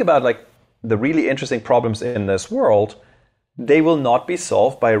if you think about like the really interesting problems in this world, they will not be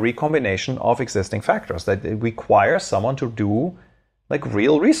solved by a recombination of existing factors. That it requires someone to do like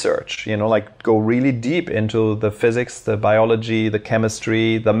real research, like go really deep into the physics, the biology, the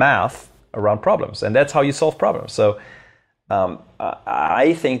chemistry, the math around problems. And that's how you solve problems. So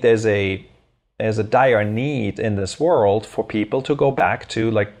I think there's a dire need in this world for people to go back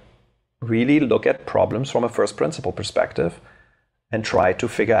to like really look at problems from a first principle perspective and try to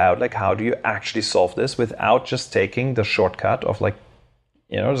figure out like how do you actually solve this without just taking the shortcut of like,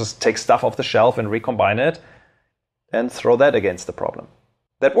 just take stuff off the shelf and recombine it and throw that against the problem.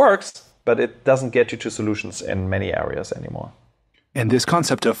 That works, but it doesn't get you to solutions in many areas anymore. And this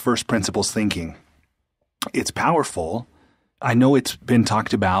concept of first principles thinking, it's powerful. I know it's been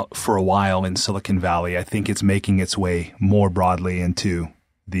talked about for a while in Silicon Valley. I think it's making its way more broadly into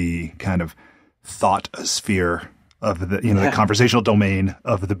the kind of thought sphere of the, the conversational domain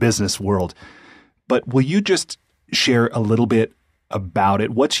of the business world. But will you just share a little bit about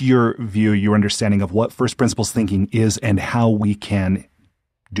it? What's your view, your understanding of what first principles thinking is and how we can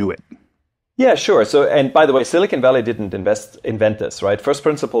do it? Yeah, sure. So, and by the way, Silicon Valley didn't invent this, right? First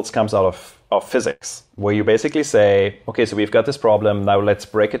principles comes out of physics, where you basically say, okay, so we've got this problem. Now let's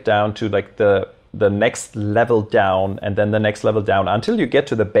break it down to like the next level down and then the next level down until you get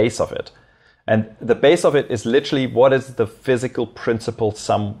to the base of it. And the base of it is literally what is the physical principle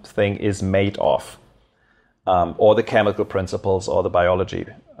something is made of. Or the chemical principles or the biology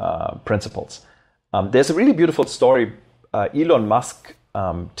principles. There's a really beautiful story Elon Musk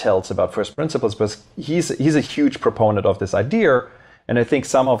tells about first principles, because he's a huge proponent of this idea. And I think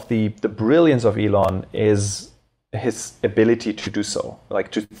some of the brilliance of Elon is his ability to do so,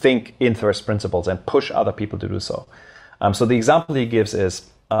 like to think in first principles and push other people to do so. So the example he gives is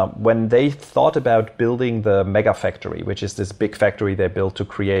when they thought about building the mega factory, which is this big factory they built to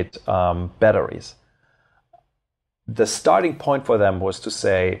create batteries. The starting point for them was to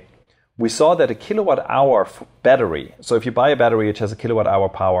say, we saw that a kilowatt hour battery, so if you buy a battery which has a kilowatt hour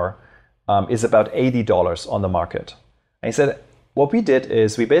power, is about $80 on the market. And he said, what we did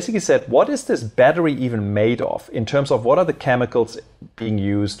is we basically said, what is this battery even made of in terms of what are the chemicals being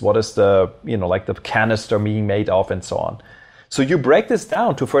used? What is the, like the canister being made of and so on. So you break this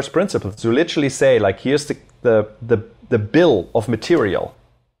down to first principles. You literally say, like, here's the bill of material,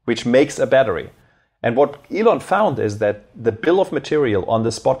 which makes a battery. And what Elon found is that the bill of material on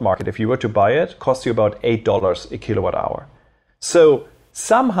the spot market, if you were to buy it, costs you about $8 a kilowatt hour. So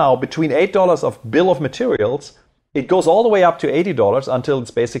somehow between $8 of bill of materials, it goes all the way up to $80 until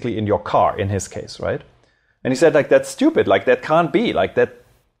it's basically in your car, in his case, right? And he said, like, that's stupid. Like, that can't be. Like, that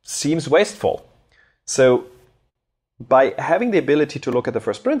seems wasteful. So by having the ability to look at the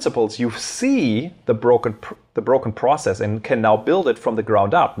first principles, you see the broken process and can now build it from the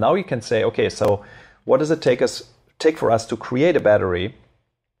ground up. Now you can say, okay, so what does it take for us to create a battery?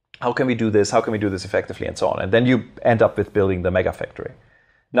 How can we do this? How can we do this effectively? And so on. And then you end up with building the mega factory.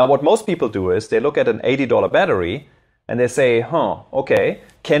 Now, what most people do is they look at an $80 battery and they say, okay,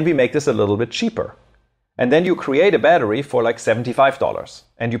 can we make this a little bit cheaper? And then you create a battery for like $75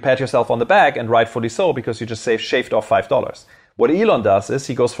 and you pat yourself on the back, and rightfully so, because you just shaved off $5. What Elon does is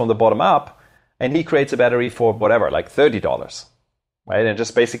he goes from the bottom up and he creates a battery for whatever, like $30, right? And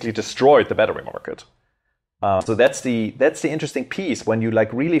just basically destroyed the battery market. So that's the interesting piece when you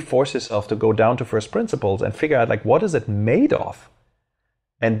like really force yourself to go down to first principles and figure out like what is it made of,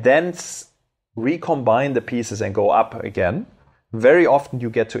 and then recombine the pieces and go up again. Very often you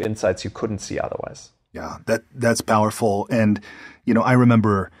get to insights you couldn't see otherwise. Yeah, that's powerful. And I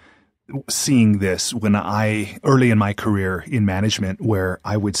remember seeing this when early in my career in management, where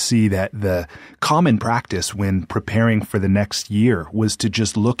I would see that the common practice when preparing for the next year was to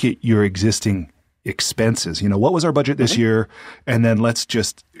just look at your existing expenses. What was our budget this year? And then let's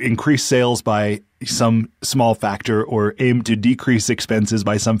just increase sales by some small factor or aim to decrease expenses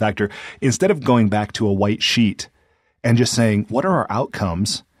by some factor, instead of going back to a white sheet and just saying, what are our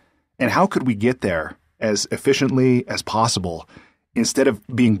outcomes and how could we get there as efficiently as possible, instead of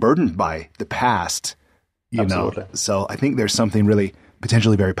being burdened by the past, Absolutely. So I think there's something really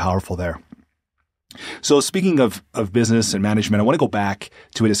potentially very powerful there. So speaking of business and management, I want to go back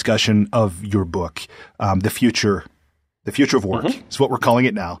to a discussion of your book, The Future of Work. Is what we're calling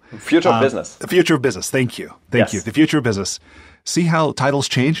it now. Future of Business. The Future of Business. Thank you. Thank you. The Future of Business. See how titles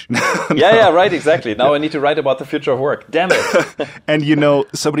change? Yeah, right, exactly. Now I need to write about the future of work. Damn it. And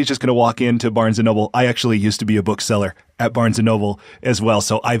somebody's just going to walk into Barnes & Noble. I actually used to be a bookseller at Barnes & Noble as well,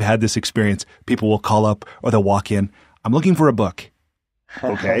 so I've had this experience. People will call up or they'll walk in. I'm looking for a book.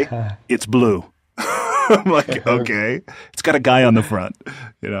 Okay. It's blue. I'm like, okay, it's got a guy on the front,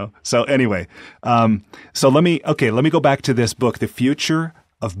 So anyway, so let me go back to this book, The Future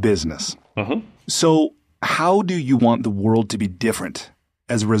of Business. So how do you want the world to be different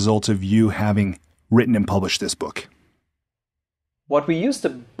as a result of you having written and published this book? What we use the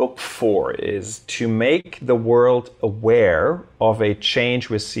book for is to make the world aware of a change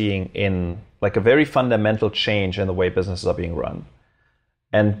we're seeing in, like, a very fundamental change in the way businesses are being run.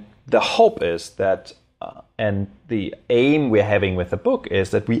 And the hope is that and the aim we're having with the book is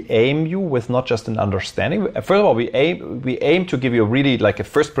that we aim you with not just an understanding. First of all, we aim to give you really like a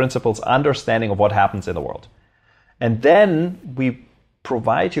first principles understanding of what happens in the world. And then we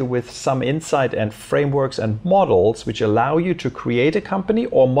provide you with some insight and frameworks and models which allow you to create a company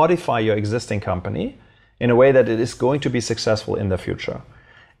or modify your existing company in a way that it is going to be successful in the future.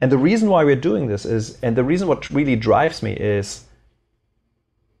 And the reason why we're doing this is, and the reason what really drives me is,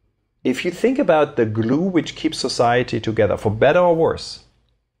 if you think about the glue which keeps society together, for better or worse,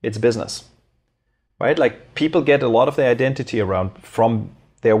 it's business, right? Like, people get a lot of their identity from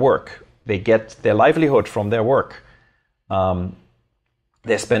their work. They get their livelihood from their work.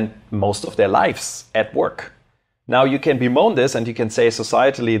 They spend most of their lives at work. Now, you can bemoan this and you can say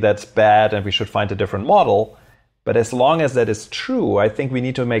societally that's bad and we should find a different model. But as long as that is true, I think we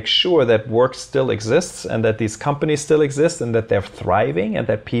need to make sure that work still exists and that these companies still exist and that they're thriving and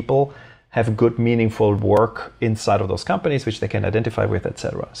that people have good, meaningful work inside of those companies, which they can identify with,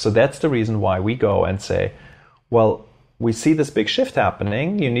 etc. So that's the reason why we go and say, well, we see this big shift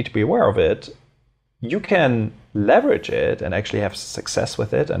happening. You need to be aware of it. You can leverage it and actually have success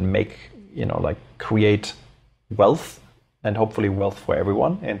with it and make, create wealth, and hopefully wealth for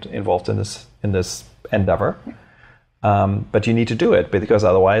everyone involved in this endeavor. But you need to do it, because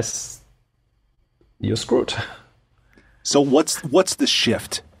otherwise you're screwed. So what's the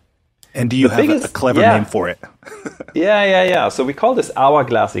shift? And do you have a clever name for it? Yeah. So we call this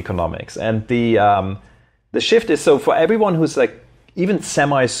hourglass economics. And the shift is, so for everyone who's like even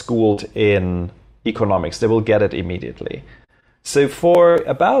semi-schooled in economics, they will get it immediately. So for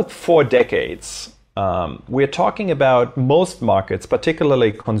about 4 decades, we're talking about most markets,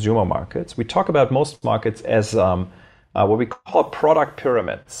 particularly consumer markets. We talk about most markets as what we call product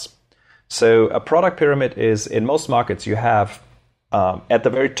pyramids. So a product pyramid is, in most markets, you have at the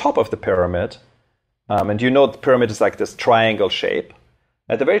very top of the pyramid, and the pyramid is like this triangle shape.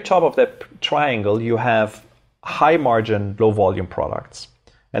 At the very top of that triangle, you have high margin, low volume products.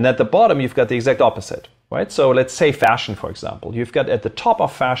 And at the bottom, you've got the exact opposite, right? So let's say fashion, for example. You've got at the top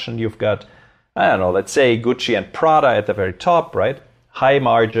of fashion, you've got, I don't know, let's say Gucci and Prada at the very top, right? High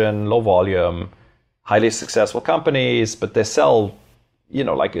margin, low volume, highly successful companies, but they sell,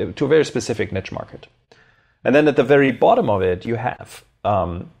 to a very specific niche market. And then at the very bottom of it, you have,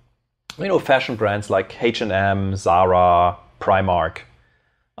 fashion brands like H&M, Zara, Primark.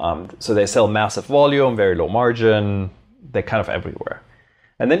 So they sell massive volume, very low margin. They're kind of everywhere.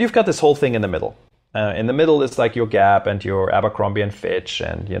 And then you've got this whole thing in the middle. In the middle is like your Gap and your Abercrombie and Fitch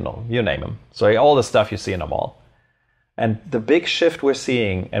and, you name them. So all the stuff you see in a mall. And the big shift we're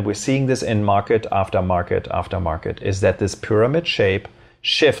seeing, and we're seeing this in market after market after market, is that this pyramid shape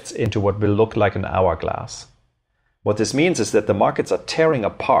shifts into what will look like an hourglass. What this means is that the markets are tearing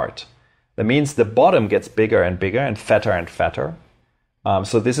apart. That means the bottom gets bigger and bigger and fatter.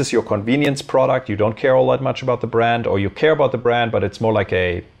 So this is your convenience product. You don't care all that much about the brand, or you care about the brand, but it's more like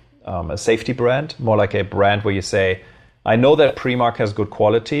a safety brand, more like a brand where you say, I know that Primark has good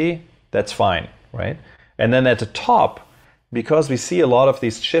quality, that's fine, right? And then at the top, because we see a lot of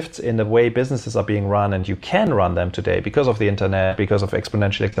these shifts in the way businesses are being run, and you can run them today because of the internet, because of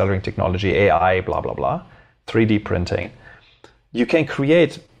exponentially accelerating technology, AI, blah, blah, blah, 3D printing, you can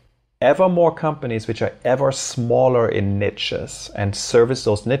create ever more companies which are ever smaller in niches and service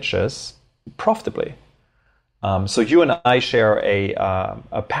those niches profitably. So you and I share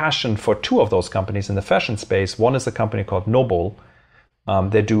a passion for two of those companies in the fashion space. One is a company called Noble.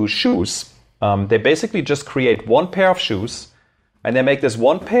 They do shoes. They basically just create one pair of shoes, and they make this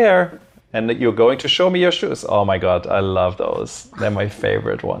one pair, and you're going to show me your shoes. Oh my God, I love those. They're my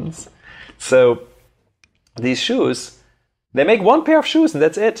favorite ones. So these shoes, they make one pair of shoes and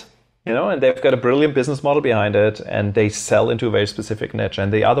that's it. And they've got a brilliant business model behind it, and they sell into a very specific niche.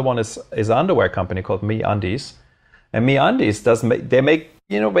 And the other one is an underwear company called MeUndies. And MeUndies they make,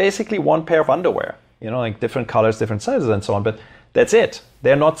 basically one pair of underwear, like different colors, different sizes and so on. But that's it.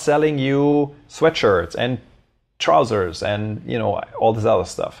 They're not selling you sweatshirts and trousers and, all this other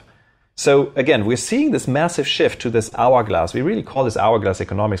stuff. So again, we're seeing this massive shift to this hourglass. We really call this hourglass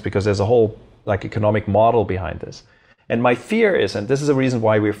economics because there's a whole economic model behind this. And my fear is, and this is a reason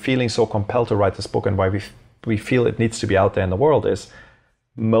why we're feeling so compelled to write this book and why we feel it needs to be out there in the world, is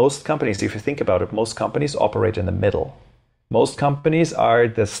most companies, if you think about it, most companies operate in the middle. Most companies are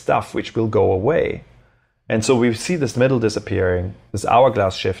the stuff which will go away. And so we see this middle disappearing, this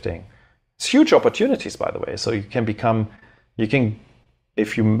hourglass shifting. It's huge opportunities, by the way. So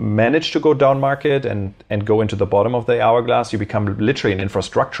if you manage to go down market and go into the bottom of the hourglass, you become literally an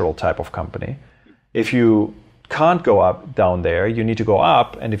infrastructural type of company. If you can't go down there, you need to go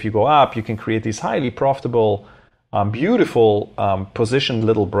up. And if you go up, you can create these highly profitable, beautiful, positioned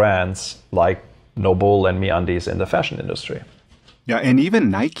little brands like Noble and MeUndies in the fashion industry. Yeah, and even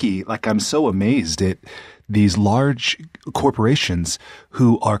Nike, I'm so amazed at these large corporations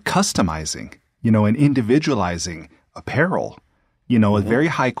who are customizing, and individualizing apparel, with very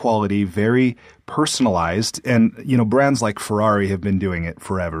high quality, very personalized. And, brands like Ferrari have been doing it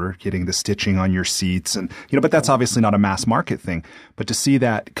forever, getting the stitching on your seats. And, but that's obviously not a mass market thing. But to see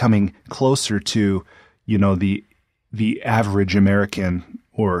that coming closer to, the average American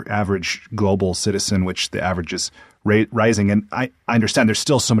or average global citizen, which the average is rising. And I understand there's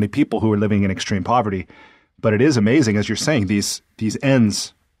still so many people who are living in extreme poverty. But it is amazing, as you're saying, these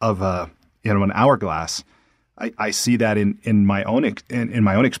ends of an hourglass. I see that in my own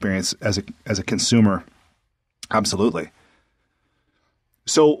experience as a consumer. Absolutely.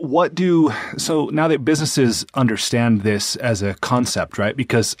 So now that businesses understand this as a concept, right?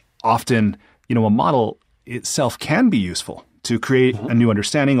 Because often, a model itself can be useful to create a new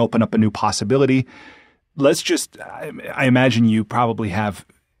understanding, open up a new possibility. I imagine you probably have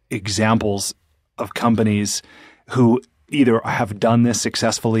examples of companies who either have done this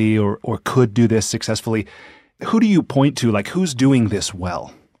successfully or could do this successfully. Who do you point to? Who's doing this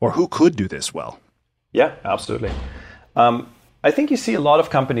well, or who could do this well? Yeah, absolutely. I think you see a lot of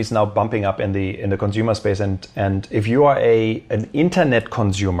companies now bumping up in the consumer space, and if you are an internet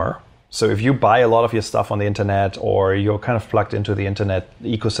consumer, so if you buy a lot of your stuff on the internet, or you're kind of plugged into the internet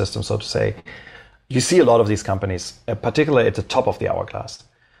ecosystem, so to say, you see a lot of these companies, particularly at the top of the hourglass.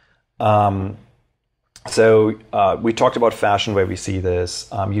 So we talked about fashion where we see this.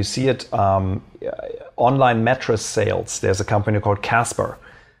 You see it online mattress sales. There's a company called Casper,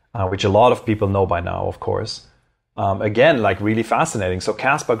 which a lot of people know by now, of course. Again, like really fascinating. So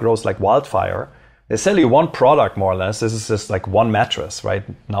Casper grows like wildfire. They sell you one product more or less. This is just like one mattress, right?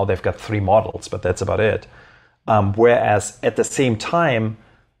 Now they've got 3 models, but that's about it. Whereas at the same time,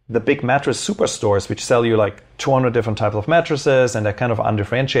 the big mattress superstores, which sell you like 200 different types of mattresses and they're kind of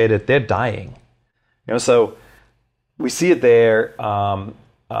undifferentiated, they're dying. You know, so we see it there.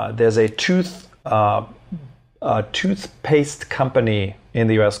 There's a toothpaste company in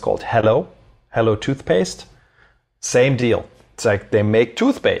the US called Hello Toothpaste. Same deal. It's like they make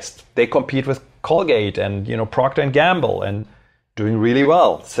toothpaste. They compete with Colgate and Procter and Gamble and doing really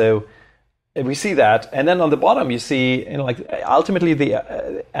well. So we see that, and then on the bottom you see like ultimately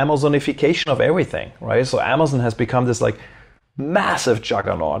the Amazonification of everything, right? So Amazon has become this like massive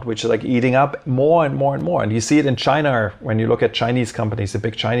juggernaut, which is like eating up more and more and more. And you see it in China when you look at Chinese companies, the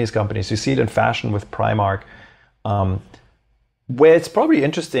big Chinese companies. You see it in fashion with Primark, where it's probably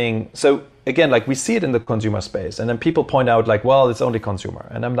interesting. So again, like we see it in the consumer space, and then people point out like, well, it's only consumer,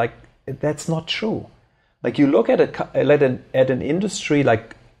 and I'm like, that's not true. Like you look at an industry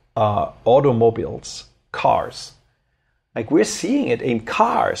like automobiles, cars. Like we're seeing it in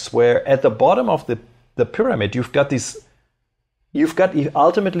cars, where at the bottom of the pyramid, you've got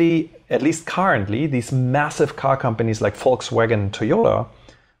ultimately, at least currently, these massive car companies like Volkswagen and Toyota,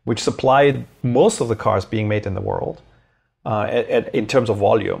 which supply most of the cars being made in the world in terms of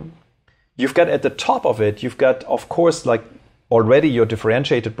volume. You've got at the top of it, you've got, of course, like already your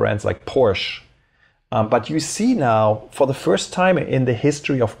differentiated brands like Porsche. But you see now, for the first time in the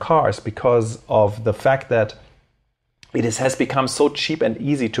history of cars, because of the fact that it has become so cheap and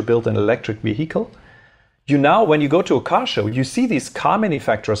easy to build an electric vehicle, now, when you go to a car show, you see these car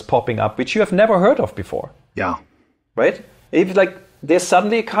manufacturers popping up, which you have never heard of before. Yeah. Right? It's like there's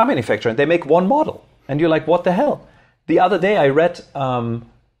suddenly a car manufacturer and they make one model. And you're like, what the hell? The other day I read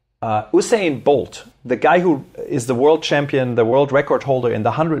Usain Bolt, the guy who is the world champion, the world record holder in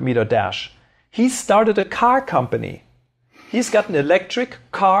the 100-meter dash. He started a car company. He's got an electric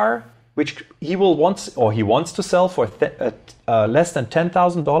car, which he wants to sell for less than $10,000,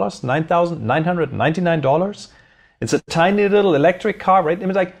 $9,999. It's a tiny little electric car, right? I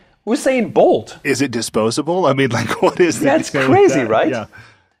mean, like Usain Bolt. Is it disposable? I mean, like, what is that? That's crazy, right? Yeah.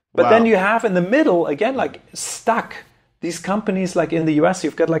 But then you have in the middle, again, like stuck these companies like in the US,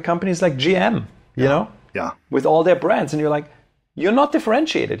 you've got like companies like GM, you know? Yeah. With all their brands. And you're like, you're not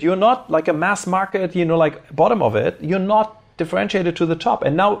differentiated. You're not like a mass market, like bottom of it. You're not differentiated to the top.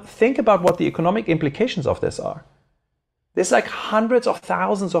 And now think about what the economic implications of this are. There's like hundreds of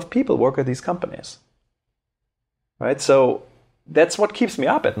thousands of people work at these companies, right? So that's what keeps me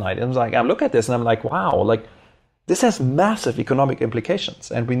up at night. And I look at this and I'm like, wow, like this has massive economic implications,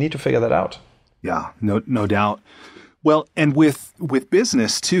 and we need to figure that out. Yeah, no doubt. Well, and with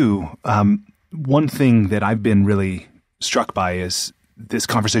business too, one thing that I've been really struck by is this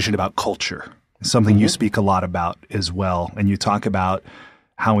conversation about culture. Something you speak a lot about as well. And you talk about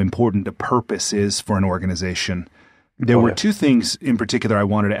how important a purpose is for an organization. There were 2 things in particular I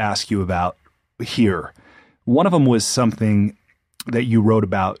wanted to ask you about here. One of them was something that you wrote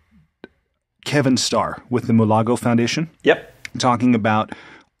about Kevin Starr with the Mulago Foundation. Yep. Talking about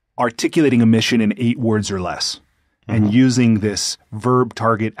articulating a mission in 8 words or less and using this verb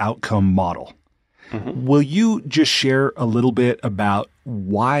target outcome model. Will you just share a little bit about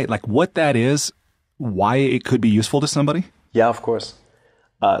why, like what that is, why it could be useful to somebody? Yeah, of course.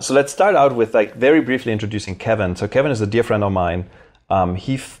 So let's start out with like very briefly introducing Kevin. So Kevin is a dear friend of mine.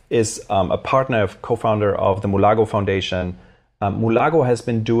 He is a partner, co-founder of the Mulago Foundation. Mulago has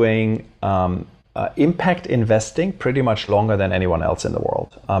been doing impact investing pretty much longer than anyone else in the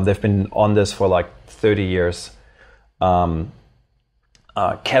world. They've been on this for like 30 years. Kevin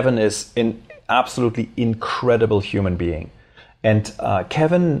is an absolutely incredible human being. And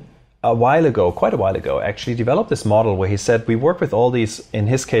Kevin, quite a while ago, actually developed this model where he said, we work with all these, in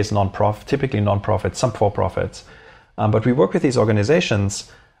his case, typically non-profits, some for-profits, but we work with these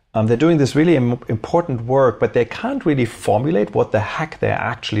organizations. They're doing this really important work, but they can't really formulate what the heck they're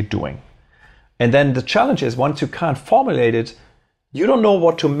actually doing. And then the challenge is, once you can't formulate it, you don't know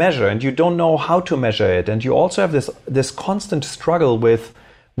what to measure, and you don't know how to measure it. And you also have this constant struggle with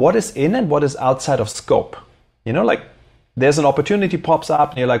what is in and what is outside of scope. Like there's an opportunity pops up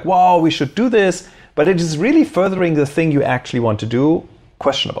and you're like, wow, we should do this, but it is really furthering the thing you actually want to do,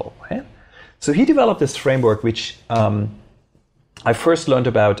 questionable. Right? So he developed this framework, which I first learned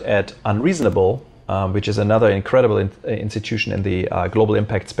about at Unreasonable, which is another incredible institution in the global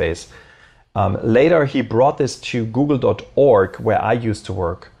impact space. Later, he brought this to google.org, where I used to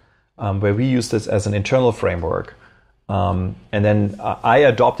work, where we used this as an internal framework. And then I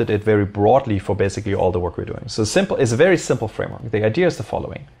adopted it very broadly for basically all the work we're doing. So it's a very simple framework. The idea is the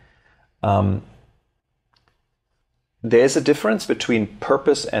following. There's a difference between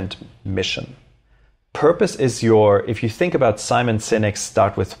purpose and mission. Purpose is if you think about Simon Sinek's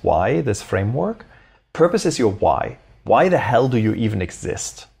Start With Why, this framework, purpose is your why. Why the hell do you even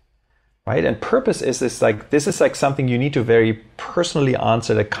exist? Right? And purpose is this is like something you need to very personally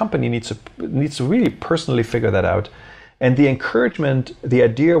answer. The company needs to really personally figure that out. And the encouragement, the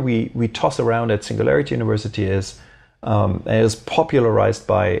idea we toss around at Singularity University is popularized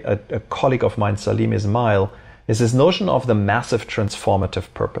by a colleague of mine, Salim Ismail, is this notion of the massive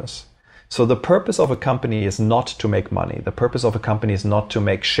transformative purpose. So the purpose of a company is not to make money. The purpose of a company is not to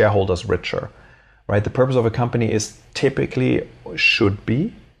make shareholders richer, right? The purpose of a company is typically, should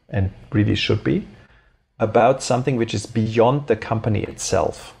be, and really should be, about something which is beyond the company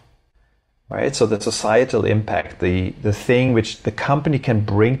itself, right? So the societal impact, the thing which the company can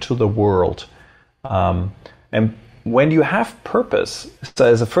bring to the world. And when you have purpose, so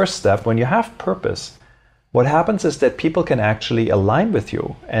as a first step, when you have purpose, what happens is that people can actually align with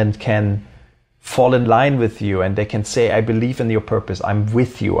you and can fall in line with you, and they can say, I believe in your purpose, I'm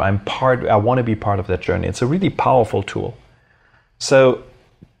with you, I want to be part of that journey. It's a really powerful tool. So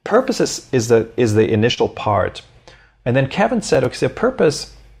purpose is the initial part. And then Kevin said, okay, so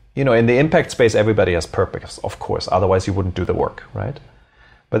purpose, in the impact space, everybody has purpose, of course, otherwise you wouldn't do the work, right?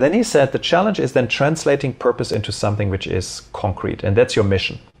 But then he said the challenge is then translating purpose into something which is concrete, and that's your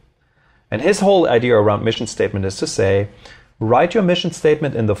mission. And his whole idea around mission statement is to say, write your mission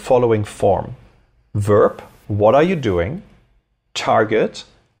statement in the following form. Verb, what are you doing? Target,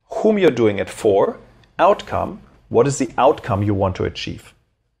 whom you're doing it for? Outcome, what is the outcome you want to achieve?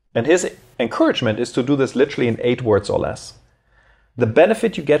 And his encouragement is to do this literally in 8 words or less. The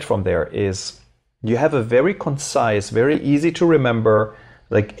benefit you get from there is you have a very concise, very easy to remember,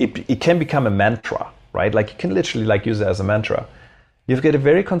 like it can become a mantra, right? Like you can literally use it as a mantra. You get a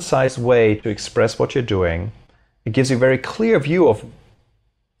very concise way to express what you're doing. It gives you a very clear view of,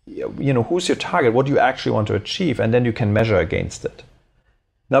 who's your target, what do you actually want to achieve, and then you can measure against it.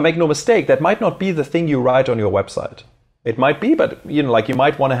 Now, make no mistake, that might not be the thing you write on your website. It might be, but you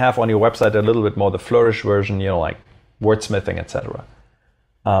might want to have on your website a little bit more the flourish version, like wordsmithing, etc.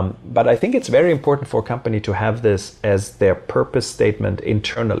 But I think it's very important for a company to have this as their purpose statement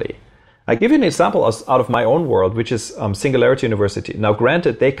internally. I give you an example out of my own world, which is Singularity University. Now,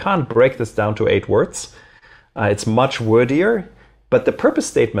 granted, they can't break this down to 8 words. It's much wordier, but the purpose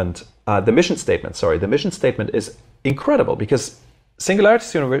statement, the mission statement is incredible, because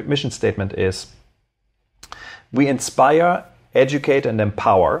Singularity's mission statement is, we inspire, educate, and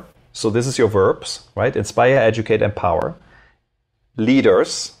empower. So this is your verbs, right? Inspire, educate, empower.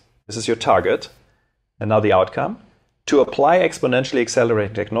 Leaders, this is your target. And now the outcome. To apply exponentially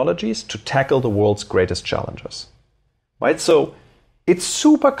accelerating technologies to tackle the world's greatest challenges, right? So it's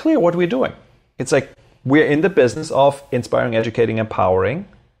super clear what we're doing. It's like we're in the business of inspiring, educating, empowering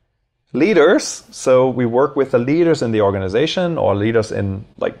leaders. So we work with the leaders in the organization or leaders in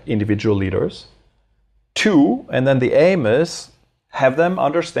individual leaders. 2, and then the aim is have them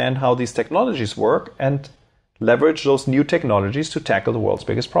understand how these technologies work and leverage those new technologies to tackle the world's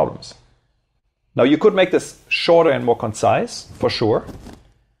biggest problems. Now, you could make this shorter and more concise, for sure.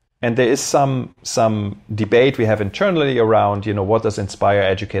 And there is some debate we have internally around, what does inspire,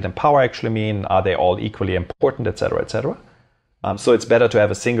 educate, empower actually mean? Are they all equally important, et cetera, et cetera? So it's better to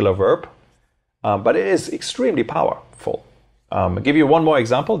have a singular verb, but it is extremely powerful. I'll give you one more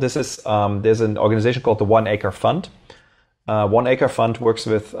example. This is there's an organization called the 1 Acre Fund. 1 Acre Fund works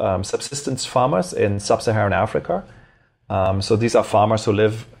with subsistence farmers in sub-Saharan Africa. So these are farmers who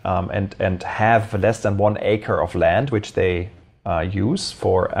live and have less than 1 acre of land, which they use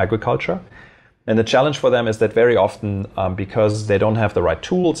for agriculture. And the challenge for them is that very often, because they don't have the right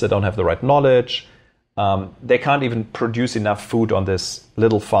tools, they don't have the right knowledge, they can't even produce enough food on this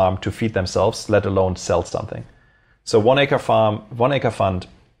little farm to feed themselves, let alone sell something. So 1 Acre Fund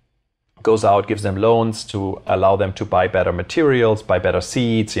goes out, gives them loans to allow them to buy better materials, buy better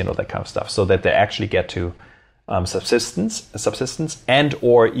seeds, that kind of stuff, so that they actually get to subsistence and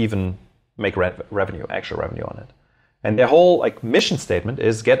or even make actual revenue on it. And their whole mission statement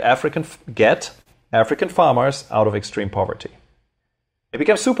is get African farmers out of extreme poverty. It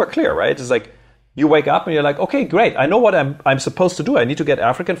becomes super clear, right? It's like you wake up and you're like, okay, great, I know what I'm supposed to do. I need to get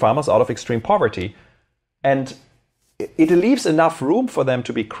African farmers out of extreme poverty. And it leaves enough room for them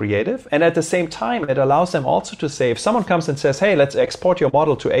to be creative. And at the same time, it allows them also to say, if someone comes and says, hey, let's export your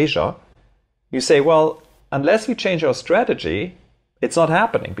model to Asia, you say, well, unless we change our strategy, it's not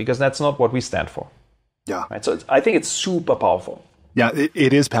happening because that's not what we stand for. Yeah. Right? So I think it's super powerful. Yeah,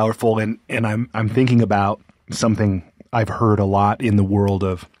 it is powerful. And I'm thinking about something I've heard a lot in the world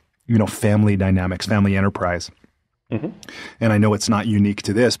of, family dynamics, family enterprise. Mm-hmm. And I know it's not unique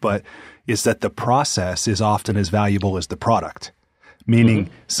to this, but is that the process is often as valuable as the product. Meaning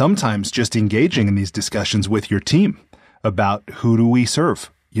sometimes just engaging in these discussions with your team about who do we serve?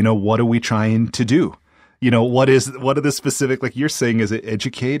 What are we trying to do? What are the specific, like you're saying, is it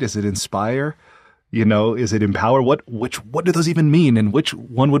educate? Is it inspire? Is it empower? What do those even mean? And which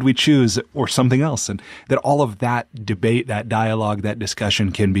one would we choose or something else? And that all of that debate, that dialogue, that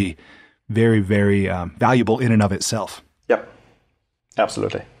discussion can be very, very valuable in and of itself. Yep,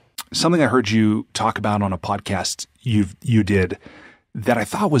 absolutely. Something I heard you talk about on a podcast you did that I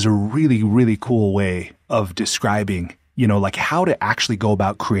thought was a really, really cool way of describing, like how to actually go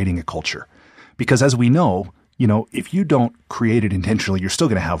about creating a culture. Because as we know, if you don't create it intentionally, you're still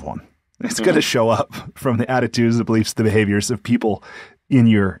going to have one. It's going to show up from the attitudes, the beliefs, the behaviors of people in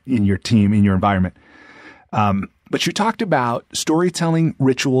your team, in your environment. But you talked about storytelling,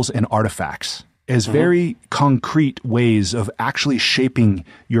 rituals, and artifacts as very concrete ways of actually shaping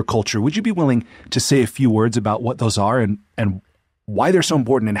your culture. Would you be willing to say a few words about what those are and why they're so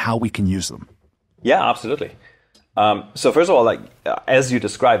important and how we can use them? Yeah, absolutely. So first of all, as you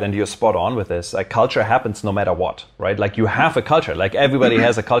described, and you're spot on with this, culture happens no matter what, right? Like you have a culture, like everybody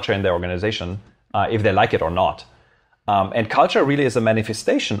has a culture in their organization, if they like it or not. And culture really is a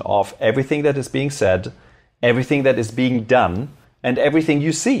manifestation of everything that is being said, everything that is being done, and everything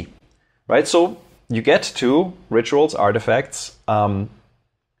you see, right? So you get to rituals, artifacts, and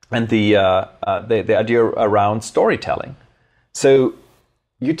the idea around storytelling. So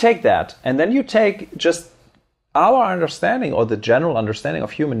you take that, and then you take just our understanding or the general understanding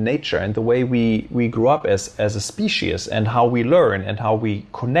of human nature and the way we grew up as a species and how we learn and how we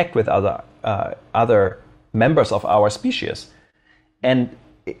connect with other members of our species. And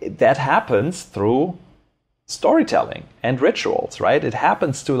that happens through storytelling and rituals, right? It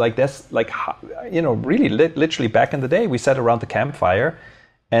happens to really literally back in the day, we sat around the campfire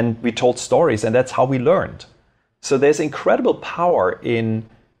and we told stories, and that's how we learned. So there's incredible power in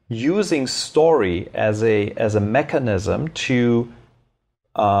using story as a mechanism to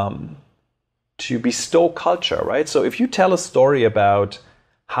bestow culture, right? So if you tell a story about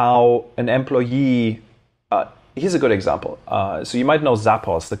how an employee, here's a good example. So you might know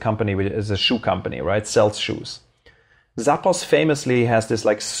Zappos, the company, which is a shoe company, right? Sells shoes. Zappos famously has this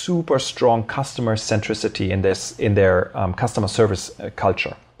super strong customer centricity in their customer service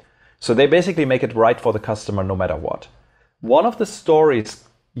culture. So they basically make it right for the customer no matter what. One of the stories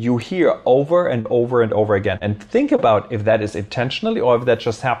you hear over and over and over again, and think about if that is intentionally or if that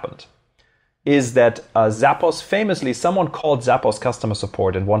just happened, is that Zappos famously, someone called Zappos customer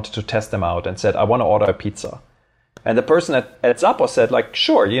support and wanted to test them out and said, I want to order a pizza. And the person at Zappos said,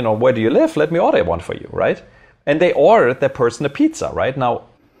 sure, where do you live? Let me order one for you, right? And they ordered that person a pizza, right? Now,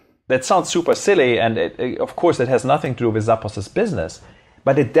 that sounds super silly, and of course it has nothing to do with Zappos' business,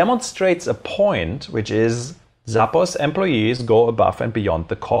 but it demonstrates a point, which is Zappos employees go above and beyond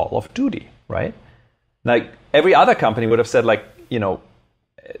the call of duty, right? Like every other company would have said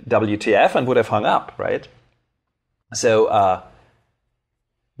WTF and would have hung up, right? So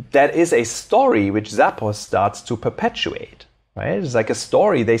that is a story which Zappos starts to perpetuate, right? It's like a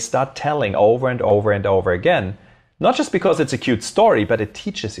story they start telling over and over and over again. Not just because it's a cute story, but it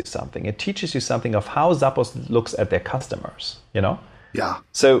teaches you something. It teaches you something of how Zappos looks at their customers, Yeah.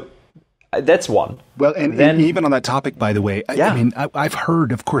 So that's one. Well, and even on that topic, by the way, I mean, I've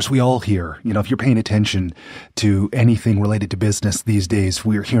heard, of course, we all hear, if you're paying attention to anything related to business these days,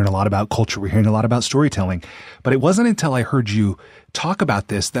 we're hearing a lot about culture. We're hearing a lot about storytelling. But it wasn't until I heard you talk about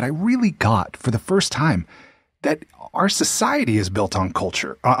this that I really got for the first time that our society is built on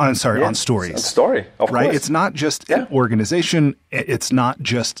culture. On stories. It's a story, of right? course. It's not just an organization. It's not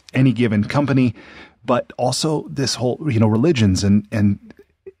just any given company, but also this whole, religions and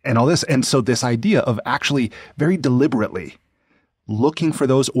all this. And so this idea of actually very deliberately looking for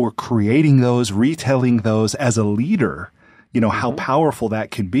those or creating those, retelling those as a leader, how powerful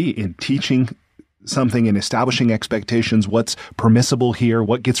that can be in teaching something and establishing expectations, what's permissible here,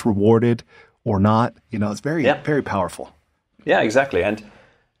 what gets rewarded or not. It's very, very powerful. Yeah, exactly. And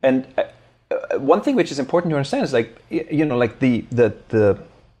one thing which is important to understand is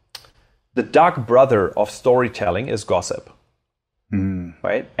the dark brother of storytelling is gossip.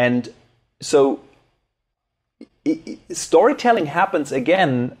 Right? And so storytelling happens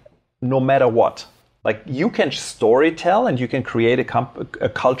again, no matter what. Like you can storytell and you can create a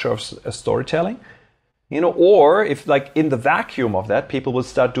culture of storytelling, or if like in the vacuum of that, people will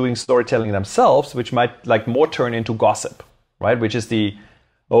start doing storytelling themselves, which might like more turn into gossip, right? Which is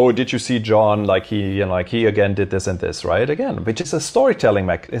oh, did you see John? Like he again did this and this, right? Again, which is a storytelling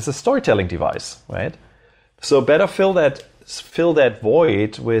device, right? So better fill that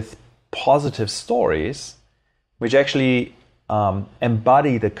void with positive stories, which actually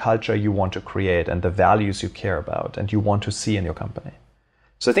embody the culture you want to create and the values you care about and you want to see in your company.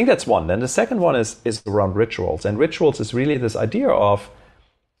 So I think that's one. Then the second one is around rituals. And rituals is really this idea of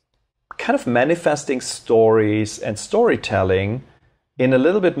kind of manifesting stories and storytelling in a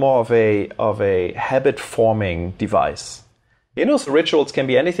little bit more of a habit-forming device. So rituals can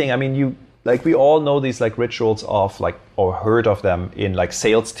be anything. I mean, we all know these like rituals of like, or heard of them in like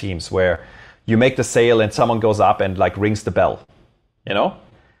sales teams where you make the sale and someone goes up and like rings the bell,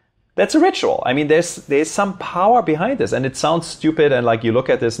 That's a ritual. I mean, there's some power behind this, and it sounds stupid. And like you look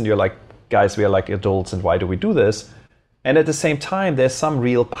at this and you're like, guys, we are like adults, and why do we do this? And at the same time, there's some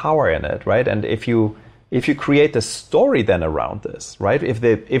real power in it, right? And if you create a story then around this, right?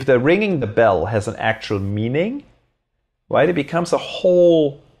 If the ringing the bell has an actual meaning, right? It becomes a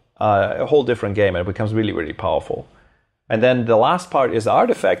whole different game, and it becomes really, really powerful. And then the last part is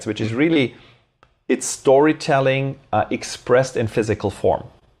artifacts, which is really it's storytelling expressed in physical form.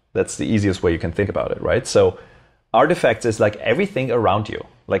 That's the easiest way you can think about it, right? So artifacts is like everything around you,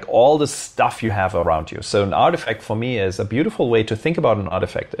 like all the stuff you have around you. So an artifact for me is a beautiful way to think about an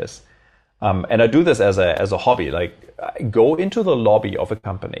artifact is, and I do this as a hobby, like go into the lobby of a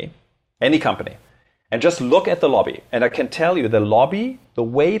company, any company, and just look at the lobby. And I can tell you the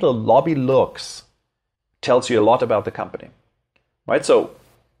way the lobby looks tells you a lot about the company, right? So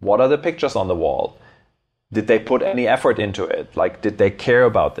what are the pictures on the wall? Did they put any effort into it? Like, did they care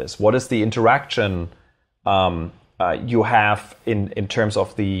about this? What is the interaction you have in terms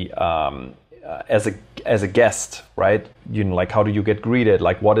of the as a guest, right? Like how do you get greeted?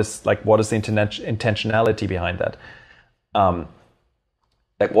 Like what is the intentionality behind that?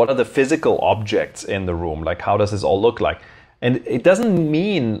 Like what are the physical objects in the room? Like how does this all look like? And it doesn't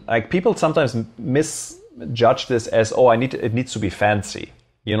mean like people sometimes misjudge this as it needs to be fancy.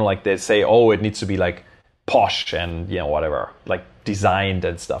 Like they say it needs to be like posh and whatever, like designed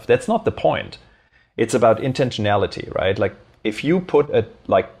and stuff. That's not the point. It's about intentionality, right? Like if you put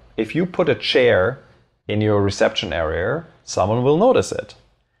a chair in your reception area, someone will notice it.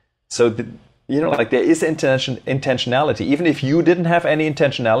 So like there is intentionality. Even if you didn't have any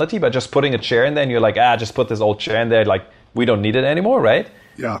intentionality, but just putting a chair in there and you're like, just put this old chair in there, like we don't need it anymore, right?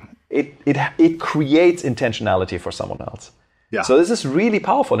 Yeah. It creates intentionality for someone else. Yeah. So this is really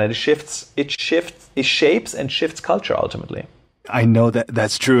powerful, and it shapes and shifts culture ultimately. I know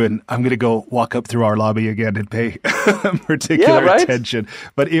that's true, and I'm going to go walk up through our lobby again and pay particular attention.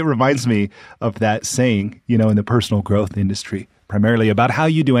 But it reminds me of that saying, in the personal growth industry, primarily about how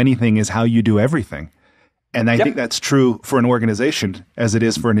you do anything is how you do everything. And I think that's true for an organization as it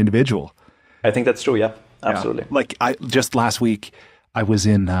is for an individual. I think that's true, yeah, absolutely. Yeah. Like just last week, I was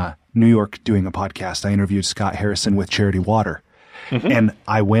in New York doing a podcast. I interviewed Scott Harrison with Charity Water. Mm-hmm. And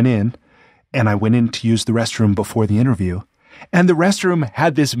I went in to use the restroom before the interview. And the restroom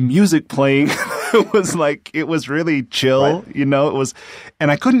had this music playing. It was really chill, right.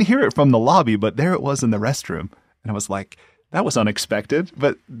 And I couldn't hear it from the lobby, but there it was in the restroom. And I was like, that was unexpected.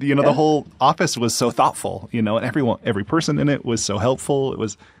 But, the whole office was so thoughtful, and every person in it was so helpful. It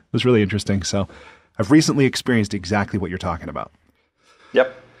was really interesting. So I've recently experienced exactly what you're talking about.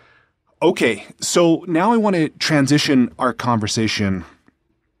 Yep. Okay. So now I want to transition our conversation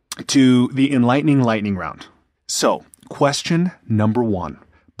to the enlightening lightning round. So question number 1,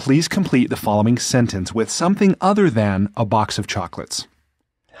 please complete the following sentence with something other than a box of chocolates.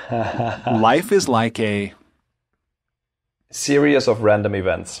 Life is like a series of random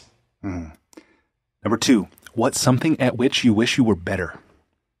events. Number 2, what's something at which you wish you were better?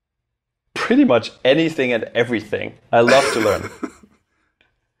 Pretty much anything and everything. I love to learn.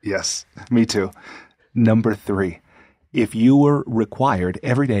 Yes, me too. Number 3, if you were required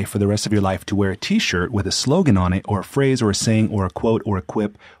every day for the rest of your life to wear a t-shirt with a slogan on it or a phrase or a saying or a quote or a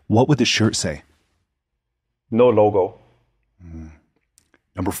quip, what would the shirt say? No logo.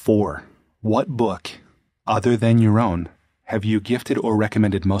 Number 4, what book, other than your own, have you gifted or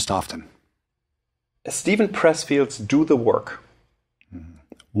recommended most often? Stephen Pressfield's Do the Work.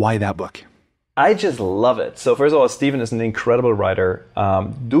 Why that book? I just love it. So first of all, Stephen is an incredible writer.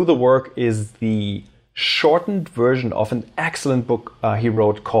 Do the Work is the shortened version of an excellent book he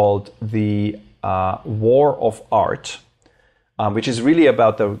wrote called The War of Art. which is really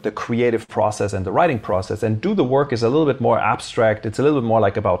about the creative process and the writing process. And Do the Work is a little bit more abstract. It's a little bit more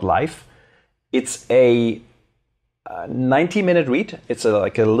like about life. It's a 90-minute read. It's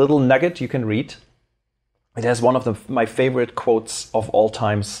like a little nugget you can read. It has one of my favorite quotes of all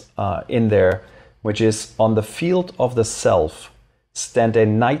times in there, which is, "On the field of the self stand a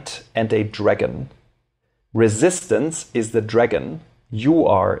knight and a dragon. Resistance is the dragon. You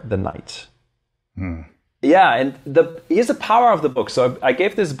are the knight." Yeah, and here's the power of the book. So I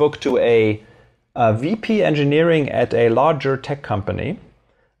gave this book to a VP engineering at a larger tech company.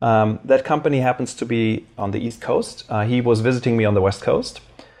 That company happens to be on the East Coast. He was visiting me on the West Coast.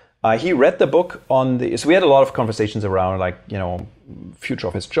 He read the book so we had a lot of conversations around future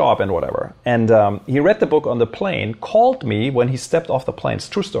of his job and whatever. And he read the book on the plane, called me when he stepped off the plane, it's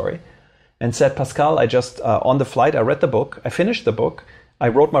a true story, and said, "Pascal, I just, on the flight, I read the book, I finished the book, I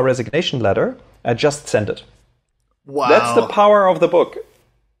wrote my resignation letter, I just sent it." Wow. That's the power of the book.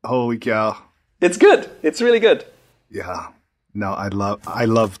 Holy cow. It's good. It's really good. Yeah. No, I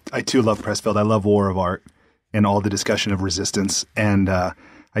too love Pressfield. I love War of Art and all the discussion of resistance. And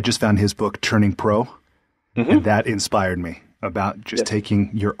I just found his book, Turning Pro, and that inspired me about just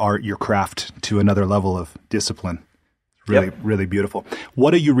taking your art, your craft to another level of discipline. Really, really beautiful.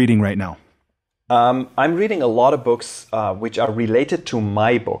 What are you reading right now? I'm reading a lot of books which are related to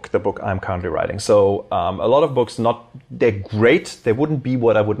my book, the book I'm currently writing. So a lot of books, they're great. They wouldn't be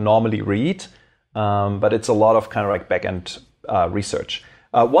what I would normally read, but it's a lot of kind of like back-end research.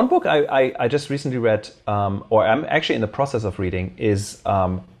 One book I just recently read, or I'm actually in the process of reading, is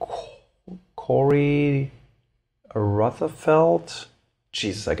Corey Rutherfeld.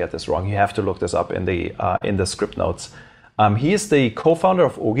 Jesus, I get this wrong. You have to look this up in the script notes. He is the co-founder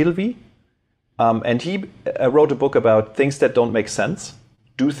of Ogilvy, and he wrote a book about things that don't make sense.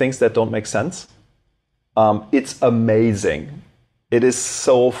 Do things that don't make sense. It's amazing. It is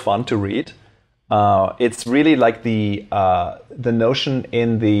so fun to read. It's really like the notion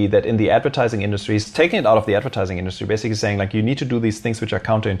in the advertising industry, is taking it out of the advertising industry, basically saying like you need to do these things which are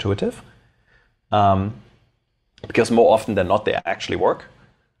counterintuitive, because more often than not they actually work,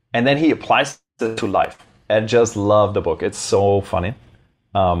 and then he applies it to life. And just love the book. It's so funny.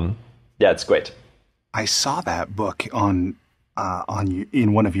 It's great. I saw that book in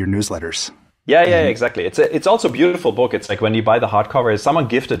one of your newsletters. Yeah, exactly. It's also a beautiful book. It's like when you buy the hardcover, someone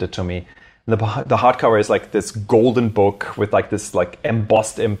gifted it to me. The hardcover is like this golden book with like this like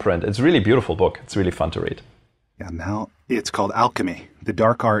embossed imprint. It's a really beautiful book. It's really fun to read. Yeah, now it's called Alchemy, the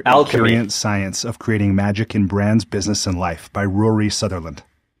dark art and brilliant science of creating magic in brands, business, and life by Rory Sutherland.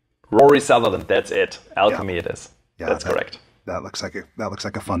 Rory Sutherland, that's it. Alchemy it is. Yeah, that's correct. That looks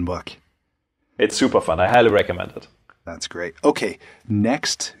like a fun book. It's super fun. I highly recommend it. That's great. Okay,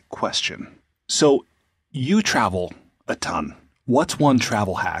 next question. So you travel a ton. What's one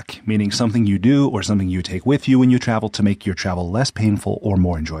travel hack, meaning something you do or something you take with you when you travel to make your travel less painful or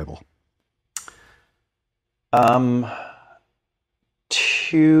more enjoyable?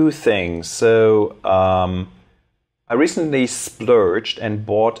 Two things. So I recently splurged and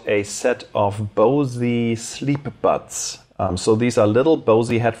bought a set of Bose sleep buds. So these are little Bose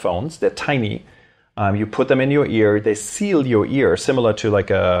headphones. They're tiny. You put them in your ear. They seal your ear, similar to like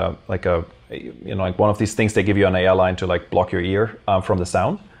one of these things they give you on an airline to like block your ear from the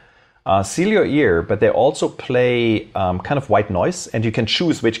sound. Seal your ear, but they also play kind of white noise, and you can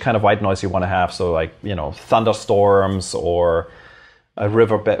choose which kind of white noise you want to have. So like thunderstorms or a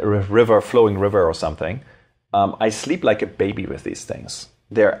flowing river or something. I sleep like a baby with these things.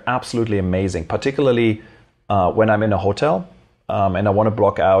 They're absolutely amazing, particularly when I'm in a hotel and I want to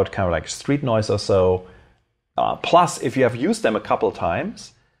block out kind of like street noise or so. Plus, if you have used them a couple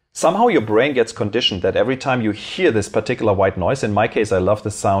times, somehow your brain gets conditioned that every time you hear this particular white noise, in my case, I love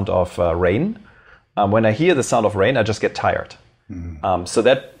the sound of rain. When I hear the sound of rain, I just get tired. So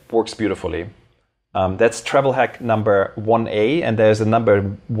that works beautifully. That's travel hack number 1A, and there's a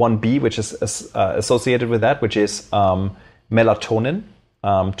number 1B, which is associated with that, which is melatonin,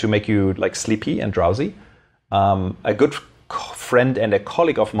 to make you like sleepy and drowsy. A good friend and a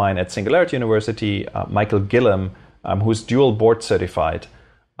colleague of mine at Singularity University, Michael Gillum, who's dual board certified,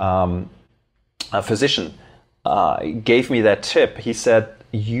 a physician, gave me that tip. He said,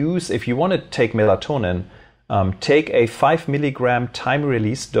 if you want to take melatonin, take a 5 milligram time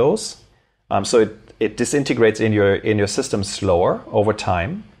release dose. So it disintegrates in your system slower over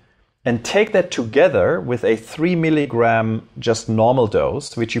time, and take that together with a 3 milligram just normal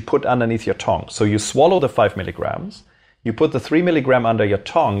dose, which you put underneath your tongue. So you swallow the 5 milligrams, you put the 3 milligram under your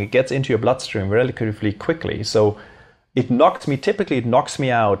tongue, it gets into your bloodstream relatively quickly. So it knocks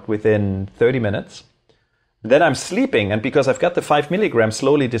me out within 30 minutes. Then I'm sleeping, and because I've got the 5 milligrams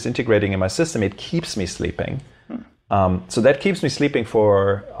slowly disintegrating in my system, it keeps me sleeping. So that keeps me sleeping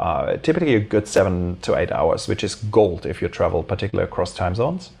for typically a good 7 to 8 hours, which is gold if you travel, particularly across time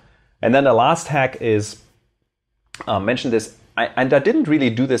zones. And then the last hack is, mention this, I didn't really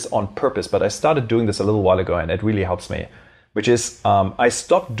do this on purpose, but I started doing this a little while ago, and it really helps me, which is I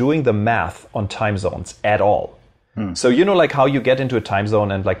stopped doing the math on time zones at all. So like how you get into a time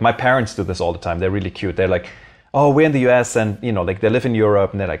zone, and like my parents do this all the time. They're really cute. They're like, oh, we're in the US, and like they live in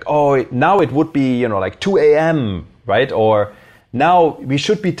Europe, and they're like, oh, now it would be like 2 a.m., right? Or now we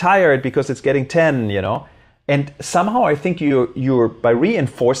should be tired because it's getting 10, And somehow I think you're by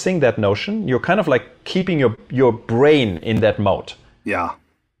reinforcing that notion, you're kind of like keeping your brain in that mode. Yeah.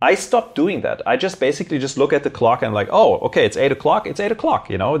 I stopped doing that. I just basically just look at the clock and like, oh, okay, it's 8 o'clock. It's 8 o'clock.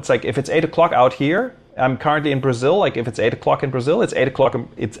 It's like if it's 8 o'clock out here, I'm currently in Brazil. Like if it's 8 o'clock in Brazil, it's 8 o'clock.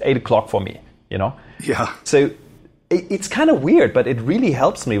 It's 8 o'clock for me. Yeah. So it's kind of weird, but it really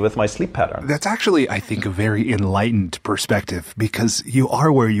helps me with my sleep pattern. That's actually, I think, a very enlightened perspective, because you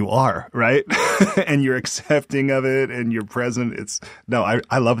are where you are, right? And you're accepting of it, and you're present.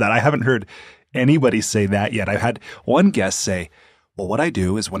 I love that. I haven't heard anybody say that yet. I've had one guest say, well, what I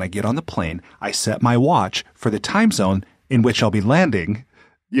do is when I get on the plane, I set my watch for the time zone in which I'll be landing.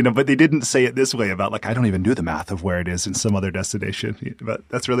 But they didn't say it this way about like, I don't even do the math of where it is in some other destination. But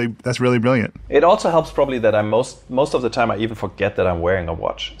that's really brilliant. It also helps probably that I'm most of the time I even forget that I'm wearing a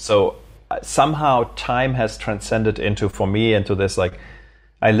watch. So somehow time has transcended for me into this, like,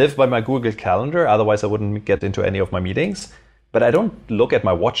 I live by my Google Calendar. Otherwise I wouldn't get into any of my meetings, but I don't look at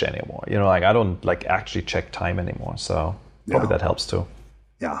my watch anymore. Like I don't like actually check time anymore. So probably that helps too.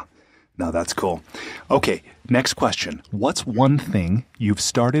 Yeah. No, that's cool. Okay, next question. What's one thing you've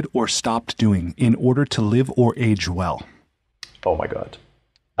started or stopped doing in order to live or age well? Oh my God.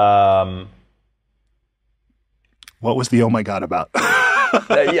 What was the oh my God about?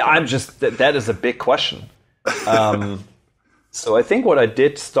 That is a big question. So I think what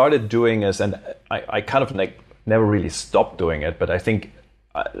I started doing is, and I kind of like never really stopped doing it, but I think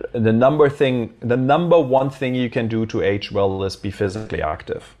the number one thing you can do to age well is be physically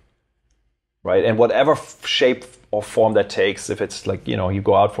active. Right. And whatever shape or form that takes, if it's like, you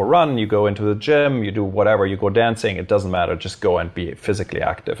go out for a run, you go into the gym, you do whatever, you go dancing, it doesn't matter. Just go and be physically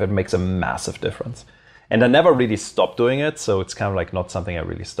active. It makes a massive difference. And I never really stopped doing it. So it's kind of like not something I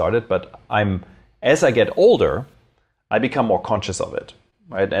really started. But as I get older, I become more conscious of it.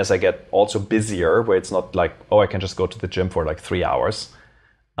 Right. As I get also busier, where it's not like, oh, I can just go to the gym for like 3 hours.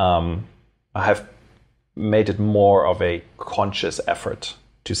 I have made it more of a conscious effort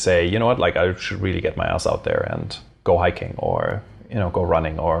to say, you know what, like I should really get my ass out there and go hiking or, go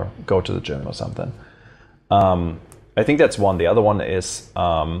running or go to the gym or something. I think that's one. The other one is,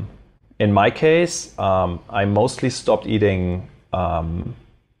 in my case, I mostly stopped eating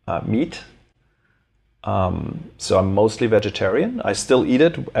meat. So I'm mostly vegetarian. I still eat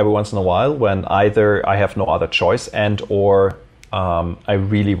it every once in a while when either I have no other choice or I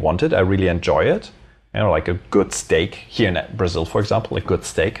really want it, I really enjoy it. Like a good steak here in Brazil, for example, a good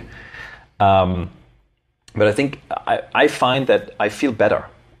steak. But I think I find that I feel better.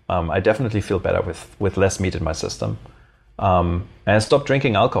 I definitely feel better with less meat in my system. And I stopped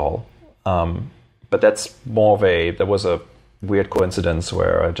drinking alcohol. But that's there was a weird coincidence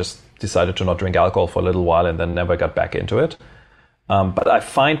where I just decided to not drink alcohol for a little while and then never got back into it. But I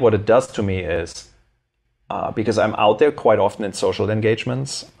find what it does to me is, because I'm out there quite often in social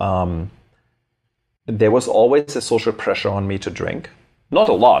engagements, there was always a social pressure on me to drink. Not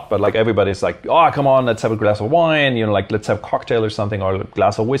a lot, but like everybody's like, oh, come on, let's have a glass of wine, like let's have a cocktail or something, or a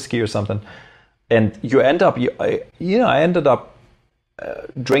glass of whiskey or something. And I ended up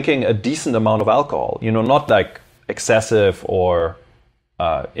drinking a decent amount of alcohol, not like excessive or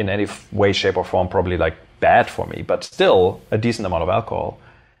in any way, shape or form probably like bad for me, but still a decent amount of alcohol.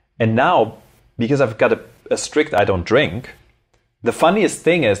 And now, because I've got a strict I don't drink, the funniest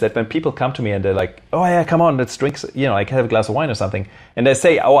thing is that when people come to me and they're like, oh yeah, come on, let's drink, I can have a glass of wine or something. And they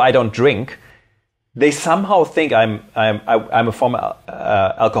say, oh, I don't drink. They somehow think I'm a former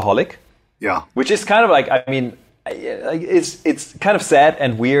alcoholic. Yeah. Which is kind of like, it's kind of sad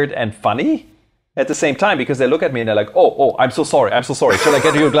and weird and funny at the same time, because they look at me and they're like, oh, I'm so sorry. Shall I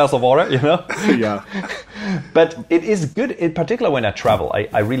get you a glass of water? Yeah. But it is good, in particular when I travel.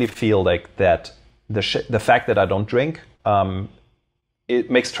 I really feel like that the fact that I don't drink, it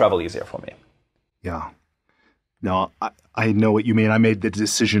makes travel easier for me. Yeah. No, I know what you mean. I made the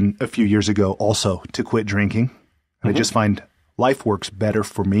decision a few years ago also to quit drinking. And I just find life works better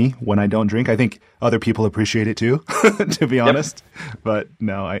for me when I don't drink. I think other people appreciate it too, to be honest. But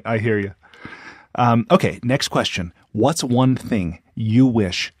no, I hear you. Okay, next question. What's one thing you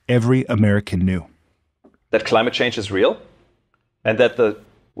wish every American knew? That climate change is real and that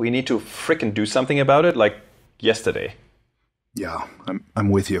we need to frickin' do something about it like yesterday. Yeah, I'm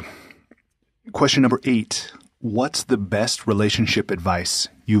with you. Question number 8. What's the best relationship advice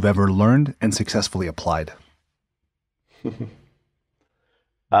you've ever learned and successfully applied?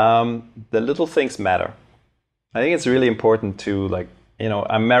 The little things matter. I think it's really important to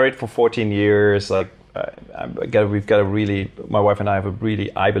I'm married for 14 years. My wife and I have a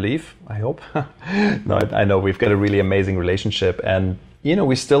really, I believe, I hope. No, I know we've got a really amazing relationship, and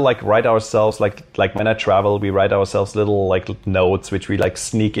we still write ourselves like when I travel, we write ourselves little notes which we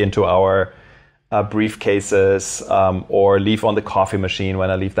sneak into our briefcases or leave on the coffee machine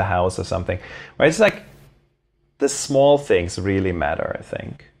when I leave the house or something. Right? It's the small things really matter, I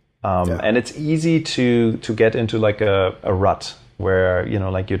think. And it's easy to get into a rut where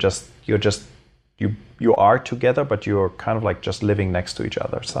you are together, but you're kind of just living next to each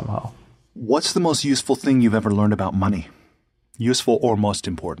other somehow. What's the most useful thing you've ever learned about money? Useful or most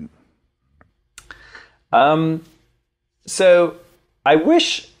important? So I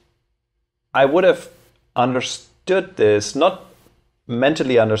wish I would have understood this, not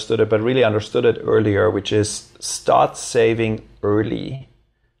mentally understood it, but really understood it earlier, which is start saving early,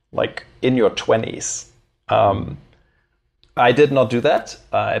 in your 20s. I did not do that,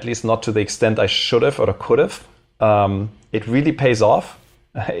 at least not to the extent I should have or could have. It really pays off.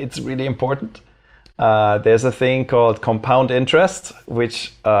 It's really important. There's a thing called compound interest,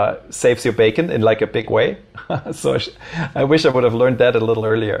 which saves your bacon in a big way. So I wish I would have learned that a little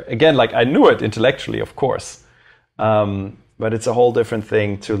earlier. Again, I knew it intellectually, of course. But it's a whole different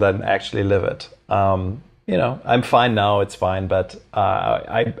thing to then actually live it. I'm fine now, it's fine, but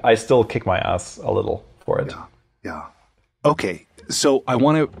I still kick my ass a little for it. Yeah. Okay, so I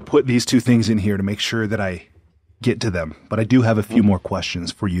want to put these two things in here to make sure that I get to them, but I do have a few more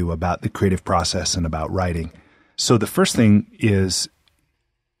questions for you about the creative process and about writing. So the first thing is,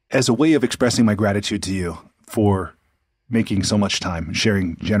 as a way of expressing my gratitude to you for making so much time,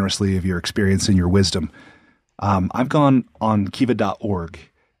 sharing generously of your experience and your wisdom, I've gone on kiva.org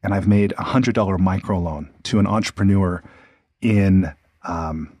and I've made a $100 microloan to an entrepreneur in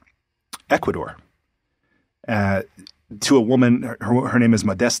Ecuador. To a woman, her name is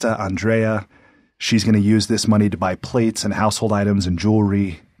Modesta Andrea. She's going to use this money to buy plates and household items and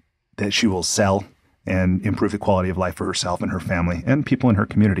jewelry that she will sell and improve the quality of life for herself and her family and people in her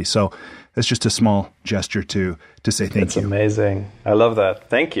community. So it's just a small gesture to say thank you. That's amazing. I love that.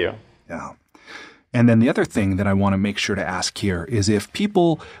 Thank you. Yeah. And then the other thing that I want to make sure to ask here is if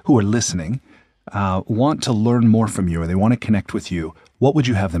people who are listening want to learn more from you or they want to connect with you, what would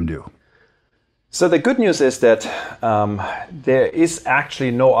you have them do? So the good news is that there is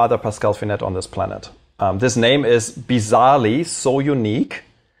actually no other Pascal Finette on this planet. This name is bizarrely so unique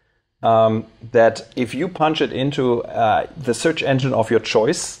that if you punch it into the search engine of your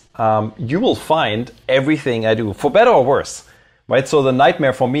choice, you will find everything I do, for better or worse. Right? So the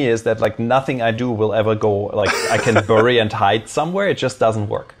nightmare for me is that nothing I do will ever go, I can bury and hide somewhere. It just doesn't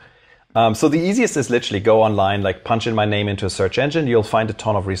work. So the easiest is literally go online, punch in my name into a search engine. You'll find a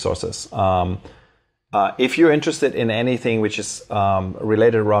ton of resources. If you're interested in anything which is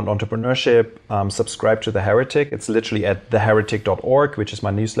related around entrepreneurship, subscribe to The Heretic. It's literally at theheretic.org, which is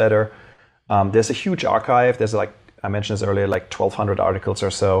my newsletter. There's a huge archive. There's I mentioned this earlier, 1,200 articles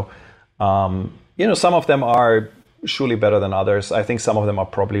or so. Some of them are surely better than others. I think some of them are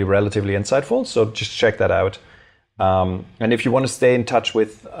probably relatively insightful. So just check that out. And if you want to stay in touch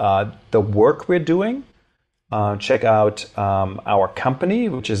with the work we're doing, check out our company,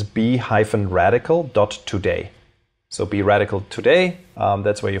 which is be-radical.today. So Be Radical Today,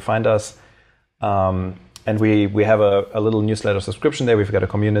 that's where you find us. And we have a little newsletter subscription there. We've got a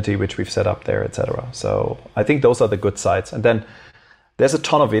community which we've set up there, etc. So I think those are the good sides. And then there's a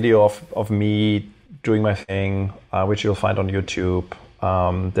ton of video of me doing my thing, which you'll find on YouTube.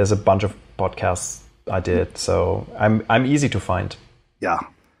 There's a bunch of podcasts I did. So I'm easy to find. Yeah.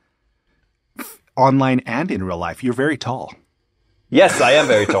 Online and in real life, you're very tall. Yes, I am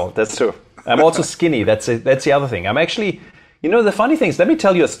very tall. That's true. I'm also skinny. That's the other thing. I'm actually, the funny thing is, let me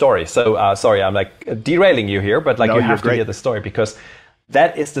tell you a story. So, sorry, I'm derailing you here, but no, you have to hear the story because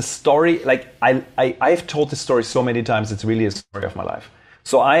that is the story. I've told this story so many times. It's really a story of my life.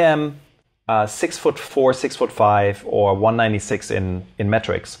 So I am 6'4", 6'5", or 196 in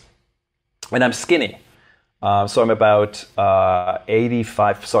metrics, and I'm skinny. So I'm about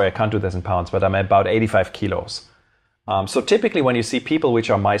 85, sorry, I can't do this in pounds, but I'm about 85 kilos. So typically when you see people which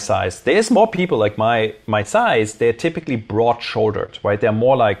are my size, there's more people like my size, they're typically broad-shouldered, right? They're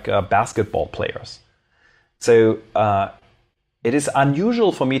more like basketball players. So it is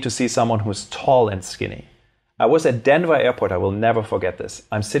unusual for me to see someone who's tall and skinny. I was at Denver airport, I will never forget this.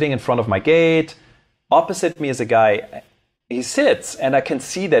 I'm sitting in front of my gate, opposite me is a guy, he sits and I can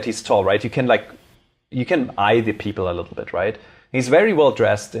see that he's tall, right? You can eye the people a little bit, right? He's very well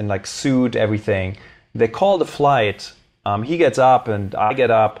dressed in like suit, everything. They call the flight. He gets up and I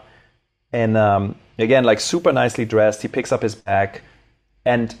get up, and again, like super nicely dressed. He picks up his bag,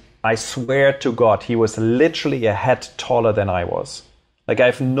 and I swear to God, he was literally a head taller than I was. Like I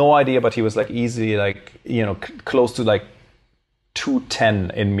have no idea, but he was like easily like, you know, close to like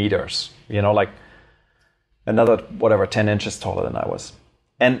 210 in meters. You know, like another whatever 10 inches taller than I was,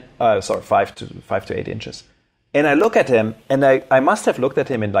 and 5 to 8 inches. And I look at him, and I must have looked at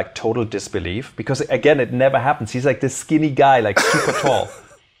him in like total disbelief, because again, it never happens. He's like this skinny guy, like super tall.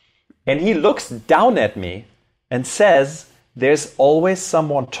 And he looks down at me and says, "There's always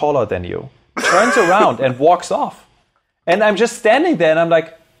someone taller than you." Turns around and walks off. And I'm just standing there and I'm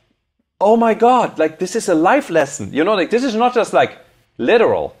like, oh my God, like this is a life lesson. You know, like this is not just like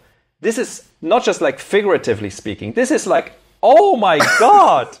literal. This is not just like figuratively speaking. This is like, oh my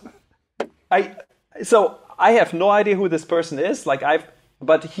God. So I have no idea who this person is.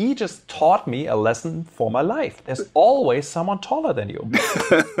 But he just taught me a lesson for my life. There's always someone taller than you.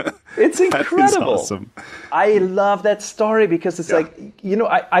 It's incredible. That is awesome. I love that story because it's like, you know,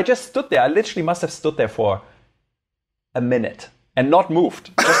 I just stood there. I literally must have stood there for a minute and not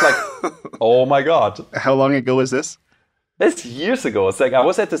moved. Just like, oh my God. How long ago was this? It's years ago. It's like I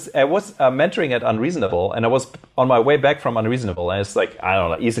was mentoring at Unreasonable, and I was on my way back from Unreasonable, and it's like, I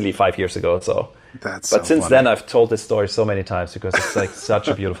don't know, easily 5 years ago or so. But since then, I've told this story so many times because it's like such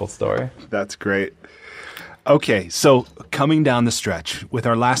a beautiful story. That's great. Okay, so coming down the stretch with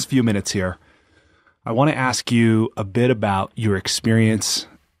our last few minutes here, I want to ask you a bit about your experience,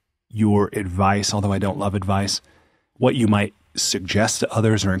 your advice, although I don't love advice, what you might suggest to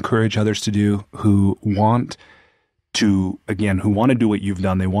others or encourage others to do who want to do what you've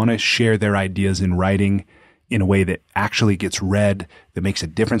done. They want to share their ideas in writing in a way that actually gets read, that makes a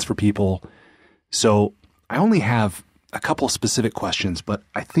difference for people. So I only have a couple specific questions, but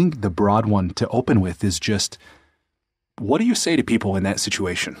I think the broad one to open with is just, what do you say to people in that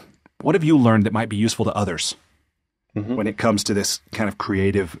situation? What have you learned that might be useful to others when it comes to this kind of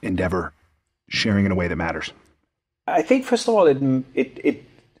creative endeavor, sharing in a way that matters? I think, first of all,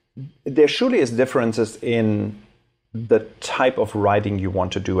 there surely is differences in the type of writing you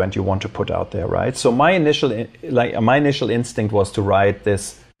want to do and you want to put out there, right? So my initial instinct was to write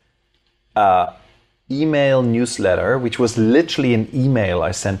this email newsletter, which was literally an email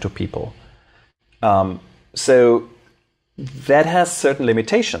I sent to people. So that has certain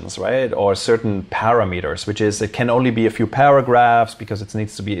limitations, right? Or certain parameters, which is it can only be a few paragraphs because it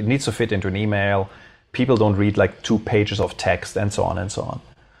needs to fit into an email. People don't read like 2 pages of text, and so on and so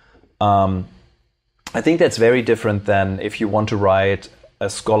on. I think that's very different than if you want to write a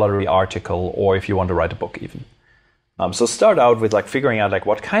scholarly article or if you want to write a book even. So start out with like figuring out like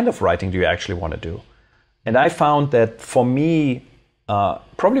what kind of writing do you actually want to do. And I found that for me,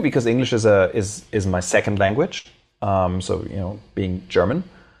 probably because English is my second language, so you know, being German,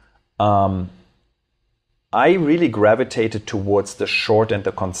 I really gravitated towards the short and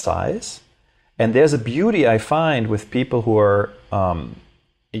the concise. And there's a beauty I find with people who are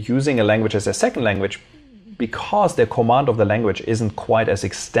using a language as their second language, because their command of the language isn't quite as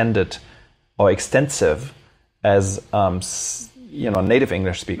extended or extensive as native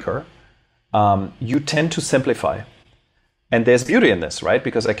English speaker. You tend to simplify, and there's beauty in this, right?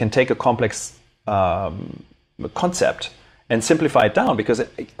 Because I can take a complex concept and simplify it down, because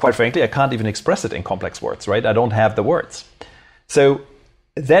quite frankly, I can't even express it in complex words, right? I don't have the words. So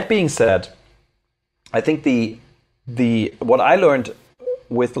that being said, I think what I learned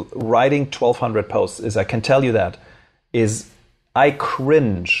with writing 1,200 posts is, I can tell you that, is I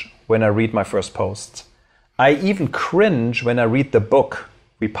cringe when I read my first posts. I even cringe when I read the book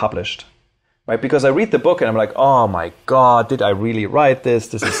we published, right? Because I read the book and I'm like, oh my God, did I really write this?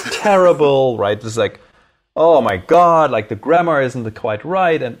 This is terrible, right? This is like, oh my God, like the grammar isn't quite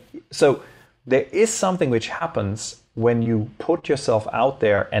right. And so there is something which happens when you put yourself out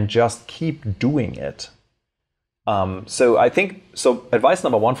there and just keep doing it. So I think, advice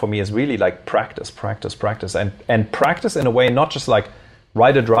number one for me is really like practice, and practice in a way, not just like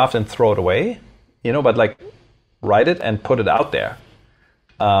write a draft and throw it away, but like write it and put it out there,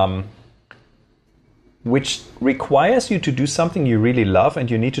 which requires you to do something you really love, and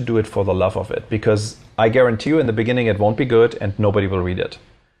you need to do it for the love of it, because I guarantee you in the beginning it won't be good and nobody will read it.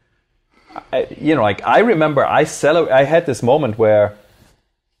 I remember I had this moment where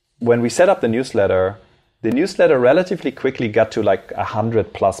when we set up the newsletter relatively quickly got to like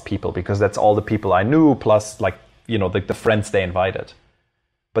 100+ people, because that's all the people I knew, plus like, the friends they invited.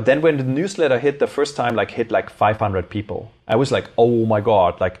 But then when the newsletter hit the first time, hit 500 people, I was like, oh my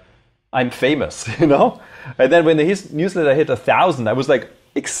God, I'm famous, And then when the newsletter hit 1,000, I was like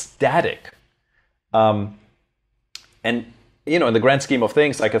ecstatic. And, in the grand scheme of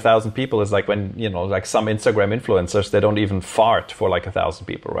things, 1,000 people is like when, some Instagram influencers, they don't even fart for 1,000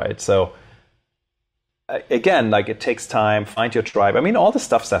 people, right? So again, it takes time, find your tribe. I mean, all the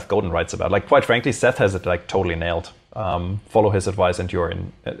stuff Seth Godin writes about, quite frankly, Seth has it totally nailed. Follow his advice and you're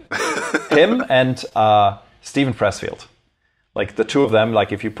in. Him and Stephen Pressfield. The two of them,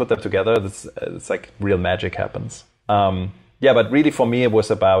 if you put them together, it's like real magic happens. But really for me, it was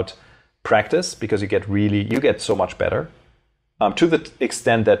about practice, because you get so much better. To the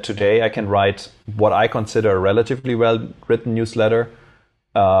extent that today I can write what I consider a relatively well-written newsletter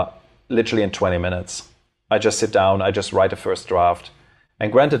literally in 20 minutes. I just sit down, I just write a first draft.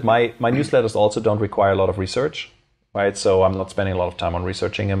 And granted, my newsletters also don't require a lot of research, right? So I'm not spending a lot of time on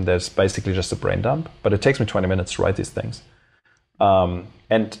researching them. There's basically just a brain dump, but it takes me 20 minutes to write these things.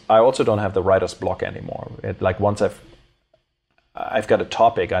 And I also don't have the writer's block anymore. Once I've got a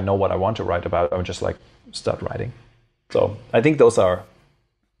topic, I know what I want to write about, I'm just start writing. So I think those are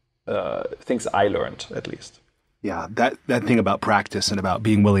things I learned, at least. Yeah, that thing about practice and about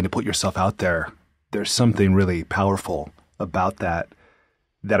being willing to put yourself out there, there's something really powerful about that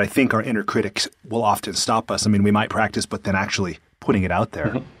I think our inner critics will often stop us. I mean, we might practice, but then actually putting it out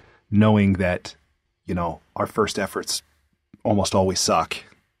there, knowing that, our first efforts almost always suck.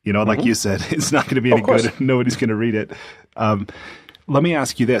 Like you said, it's not going to be any good. Nobody's going to read it. Let me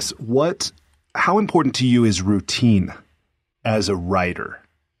ask you this. How important to you is routine as a writer?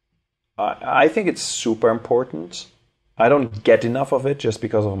 I think it's super important. I don't get enough of it just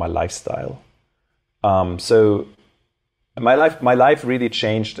because of my lifestyle. So my life really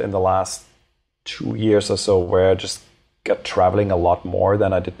changed in the last 2 years or so, where I just got traveling a lot more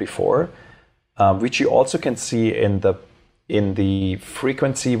than I did before, which you also can see in the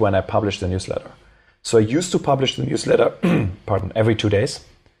frequency when I publish the newsletter. So I used to publish the newsletter, every 2 days.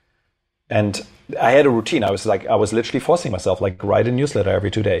 And I had a routine. I was literally forcing myself, write a newsletter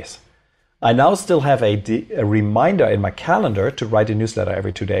every 2 days. I now still have a reminder in my calendar to write a newsletter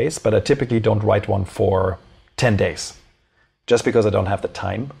every 2 days, but I typically don't write one for 10 days, just because I don't have the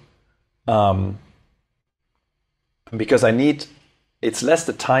time. Because it's less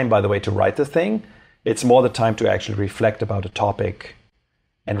the time, by the way, to write the thing. It's more the time to actually reflect about a topic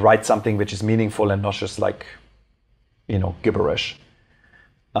and write something which is meaningful and not just gibberish.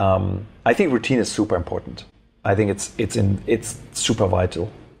 I think routine is super important. I think it's super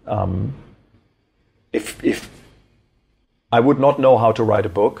vital. If I would not know how to write a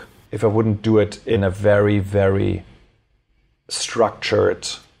book if I wouldn't do it in a very, very structured,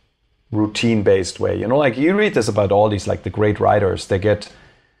 routine-based way. You read this about all these the great writers. They get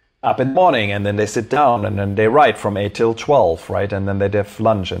up in the morning and then they sit down and then they write from 8 till 12, right? And then they have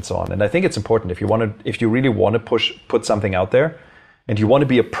lunch and so on. And I think it's important if you really want to put something out there and you want to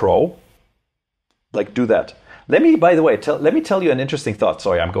be a pro, do that. Let me tell you an interesting thought.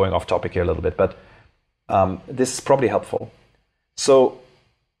 Sorry, I'm going off topic here a little bit, but this is probably helpful. So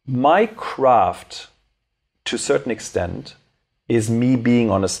my craft, to a certain extent, is me being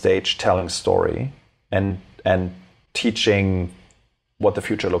on a stage telling story and teaching what the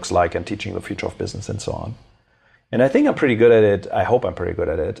future looks like and teaching the future of business and so on. And I think I'm pretty good at it. I hope I'm pretty good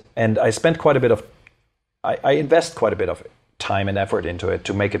at it. And I spend I invest quite a bit of time and effort into it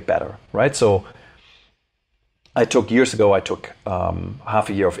to make it better, right? So years ago, I took half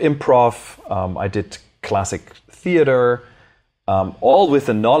a year of improv. I did classic theater, all with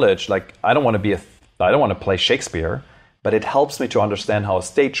the knowledge, I don't want to play Shakespeare, but it helps me to understand how a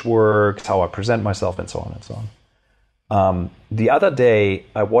stage works, how I present myself, and so on and so on. The other day,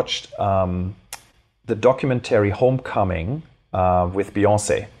 I watched the documentary Homecoming with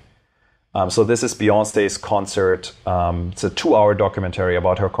Beyoncé. So this is Beyoncé's concert. It's a 2-hour documentary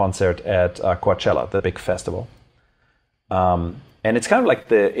about her concert at Coachella, the big festival. And it's kind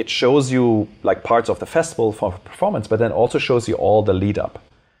of it shows you parts of the festival for performance, but then also shows you all the lead up.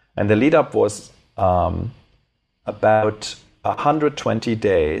 And the lead up was about 120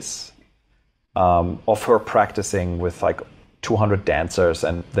 days of her practicing with 200 dancers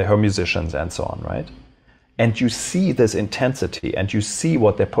and her musicians and so on, right? And you see this intensity and you see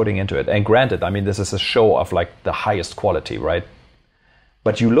what they're putting into it. And granted, I mean, this is a show of the highest quality, right?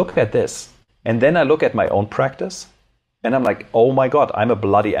 But you look at this And then I look at my own practice and I'm like, oh my God, I'm a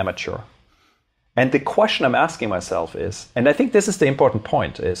bloody amateur. And the question I'm asking myself is, and I think this is the important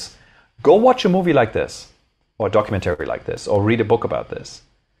point, is go watch a movie like this, or a documentary like this, or read a book about this.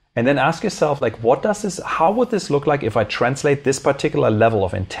 And then ask yourself, like, how would this look like if I translate this particular level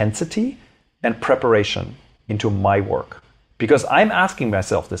of intensity and preparation into my work? Because I'm asking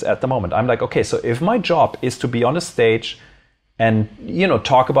myself this at the moment. I'm like, okay, so if my job is to be on a stage and,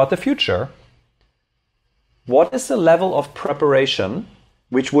 talk about the future, what is the level of preparation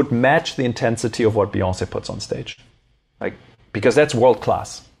which would match the intensity of what Beyoncé puts on stage? Because that's world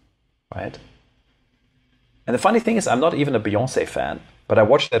class, right? And the funny thing is, I'm not even a Beyoncé fan, but I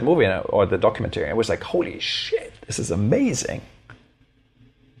watched that movie or the documentary, and I was like, holy shit, this is amazing.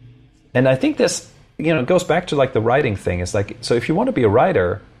 And I think this, it goes back to the writing thing. It's like, so if you want to be a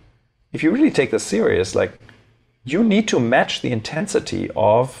writer, if you really take this serious, you need to match the intensity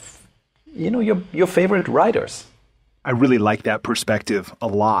of, your favorite writers. I really like that perspective a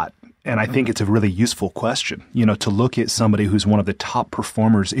lot. And I think it's a really useful question, to look at somebody who's one of the top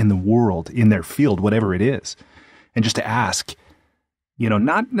performers in the world, in their field, whatever it is, and just to ask,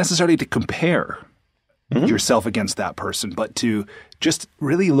 not necessarily to compare yourself against that person, but to just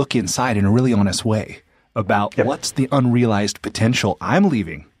really look inside in a really honest way about what's the unrealized potential I'm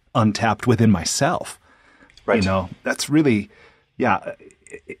leaving untapped within myself. Right. That's really,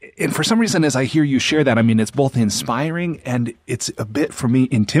 and for some reason, as I hear you share that, it's both inspiring and it's a bit, for me,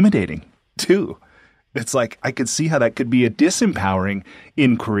 intimidating too. It's like I could see how that could be a disempowering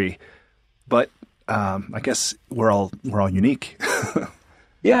inquiry, but I guess we're all unique.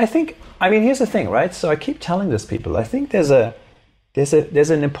 Yeah, I think. Here's the thing, right? So I keep telling this people. I think there's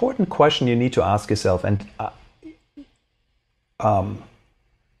an important question you need to ask yourself, and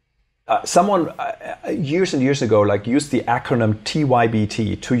someone years and years ago used the acronym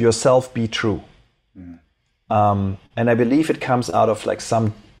TYBT, to yourself be true. And I believe it comes out of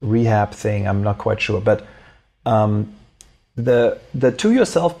some rehab thing. I'm not quite sure, but the to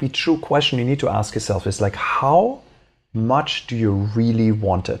yourself be true question you need to ask yourself is how much do you really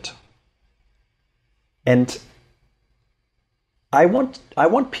want it? And I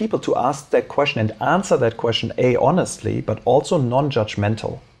want people to ask that question and answer that question honestly, but also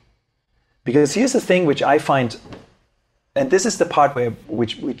non-judgmental. Because here's the thing which I find, and this is the part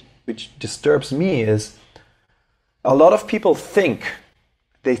which disturbs me, is a lot of people think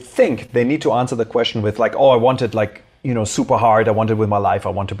they need to answer the question with I want it super hard, I want it with my life, I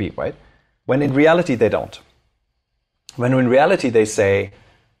want to be, right? When in reality they don't. When in reality they say,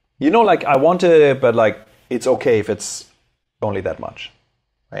 I want it, but it's okay if it's only that much,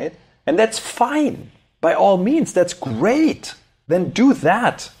 right? And that's fine. By all means, that's great. Then do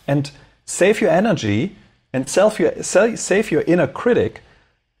that and save your energy and save your inner critic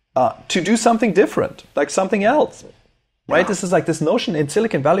to do something different, something else, right? Yeah. This is this notion in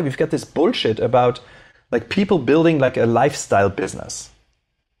Silicon Valley. We've got this bullshit about people building a lifestyle business,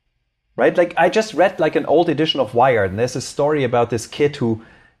 right? I just read an old edition of Wired, and there's a story about this kid who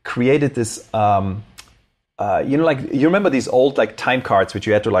created this. You remember these old time cards which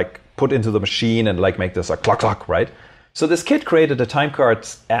you had to put into the machine and make this clock, right? So this kid created a time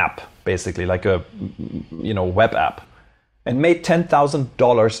cards app, basically a web app, and made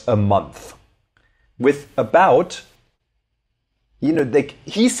 $10,000 a month with about,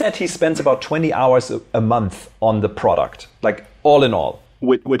 he said he spends about 20 hours a month on the product, all in all.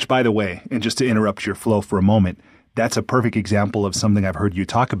 Which, by the way, and just to interrupt your flow for a moment, that's a perfect example of something I've heard you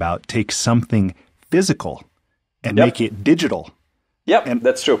talk about. Take something physical and make it digital. Yep, and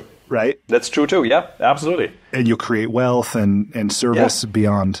that's true. Right? That's true too. Yeah, absolutely. And you'll create wealth and service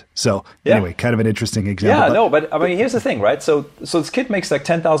beyond. So anyway, kind of an interesting example. Yeah, but here's the thing, right? So this kid makes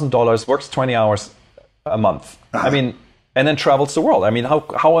 $10,000, works 20 hours a month. And then travels the world.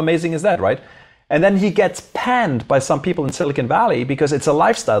 How amazing is that, right? And then he gets panned by some people in Silicon Valley because it's a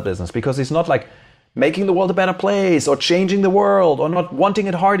lifestyle business, because he's not making the world a better place or changing the world or not wanting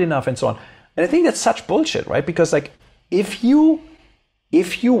it hard enough and so on. And I think that's such bullshit, right? Because if you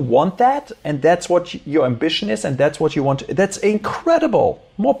want that and that's what your ambition is and that's what you want, that's incredible.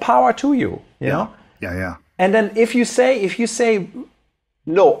 More power to you, you know? Yeah. And then if you say,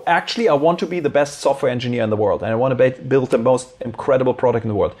 no, actually, I want to be the best software engineer in the world and I want to build the most incredible product in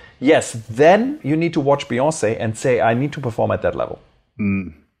the world. Yes, then you need to watch Beyoncé and say, I need to perform at that level.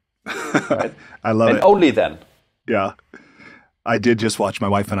 Right? I love it. And only then. Yeah. I did just watch, my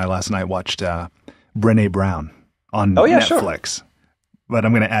wife and I last night watched Brené Brown on Netflix. Sure. But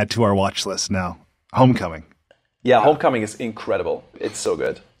I'm going to add to our watch list now, Homecoming. Yeah, Homecoming is incredible. It's so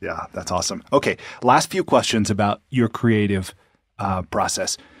good. Yeah, that's awesome. Okay, last few questions about your creative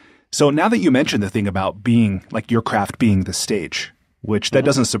process. So now that you mentioned the thing about being like your craft being the stage, which that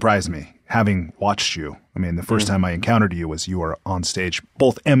doesn't surprise me, having watched you. I mean, the first time I encountered you was you were on stage,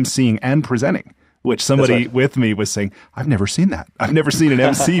 both emceeing and presenting, which somebody with me was saying, I've never seen that. I've never seen an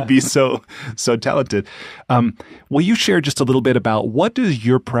MC be so talented. Will you share just a little bit about what does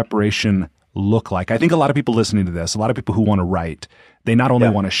your preparation look like? I think a lot of people listening to this, a lot of people who want to write, they not only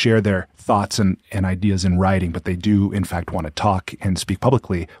want to share their thoughts and ideas in writing, but they do, in fact, want to talk and speak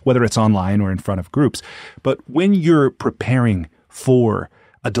publicly, whether it's online or in front of groups. But when you're preparing for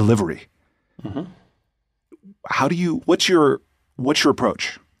a delivery, what's your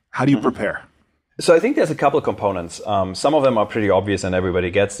approach? How do you prepare? So I think there's a couple of components. Some of them are pretty obvious and everybody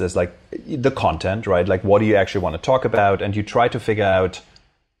gets this, like the content, right? Like what do you actually want to talk about? And you try to figure out,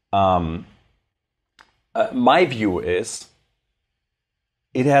 my view is,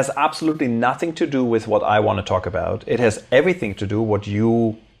 it has absolutely nothing to do with what I want to talk about. It has everything to do what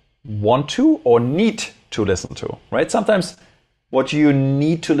you want to or need to listen to, right? Sometimes what you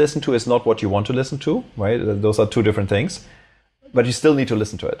need to listen to is not what you want to listen to, right? Those are two different things, but you still need to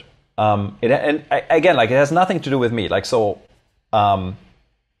listen to it. Again, like it has nothing to do with me. Like, so,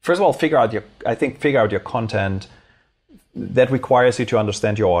 first of all, figure out your content that requires you to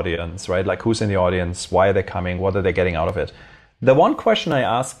understand your audience, right? Like who's in the audience, why are they coming, what are they getting out of it? The one question I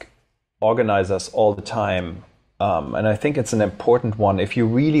ask organizers all the time, and I think it's an important one, if you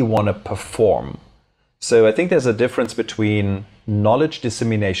really want to perform. So I think there's a difference between knowledge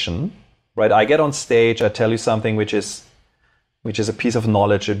dissemination, right? I get on stage, I tell you something which is a piece of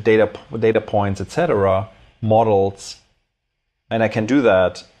knowledge, data points, etc., models, and I can do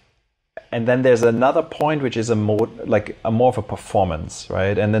that. And then there's another point which is more of a performance,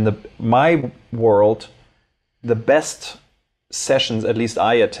 right? And then my world, the best sessions, at least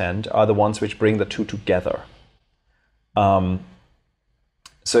I attend, are the ones which bring the two together. So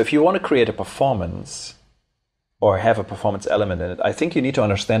if you want to create a performance or have a performance element in it, I think you need to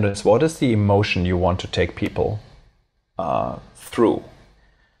understand what is the emotion you want to take people through.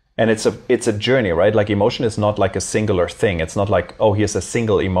 And it's a journey, right? Like emotion is not like a singular thing. It's not like, oh, here's a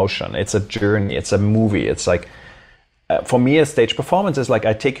single emotion. It's a journey. It's a movie. It's like, for me, a stage performance is like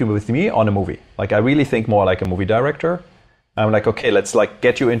I take you with me on a movie. Like I really think more like a movie director. I'm like, okay, let's like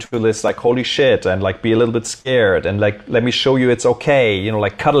get you into this like holy shit and like be a little bit scared and like let me show you it's okay, you know,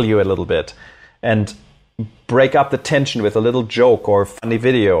 like cuddle you a little bit and break up the tension with a little joke or funny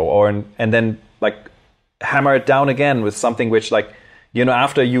video and then like hammer it down again with something which like, you know,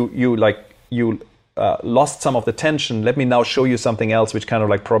 after you lost some of the tension, let me now show you something else which kind of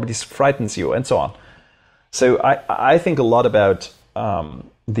like probably frightens you and so on. So I think a lot about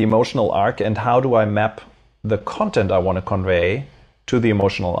the emotional arc and how do I map the content I want to convey to the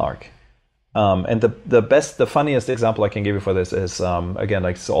emotional arc. And the funniest example I can give you for this is, again,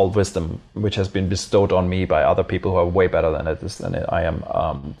 like it's all wisdom, which has been bestowed on me by other people who are way better than I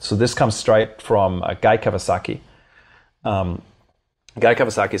am. So this comes straight from Guy Kawasaki. Guy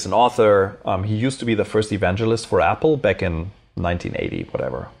Kawasaki is an author. He used to be the first evangelist for Apple back in 1980,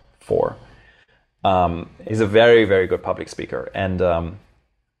 whatever, 4. He's a very, very good public speaker. And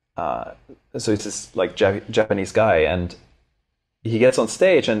so he's this like Japanese guy, and he gets on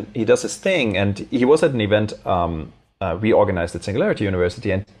stage and he does his thing. And he was at an event we organized at Singularity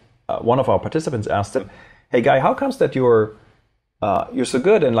University, and one of our participants asked him, "Hey, Guy, how comes that you're so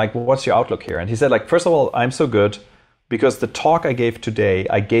good? And like, what's your outlook here?" And he said, like, first of all, I'm so good because the talk I gave today,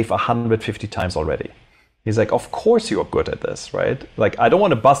 I gave 150 times already. He's like, of course you're good at this, right? Like, I don't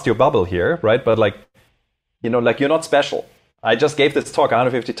want to bust your bubble here, right? But like, you know, like you're not special. I just gave this talk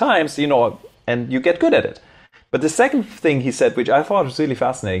 150 times, you know, and you get good at it. But the second thing he said, which I thought was really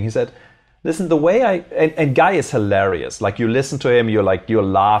fascinating, he said, listen, the way and Guy is hilarious. Like you listen to him, you're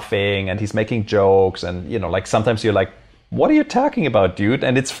laughing and he's making jokes. And, you know, like sometimes you're like, what are you talking about, dude?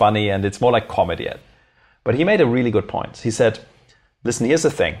 And it's funny and it's more like comedy. But he made a really good point. He said, listen, here's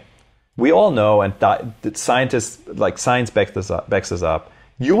the thing. We all know, and science backs this up.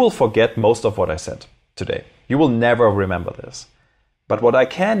 You will forget most of what I said today. You will never remember this. But what I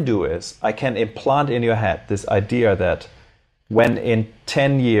can do is I can implant in your head this idea that when in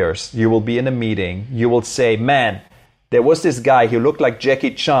 10 years you will be in a meeting, you will say, man, there was this guy who looked like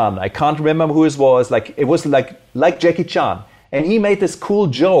Jackie Chan. I can't remember who it was. Like it was like Jackie Chan. And he made this cool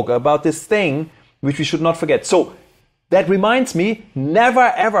joke about this thing which we should not forget. So that reminds me,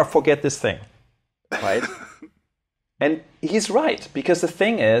 never ever forget this thing. Right? And he's right, because the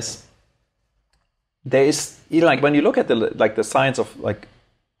thing is, there is, you know, like when you look at the science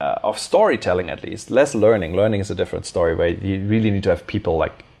of storytelling, at least less learning. Learning is a different story where you really need to have people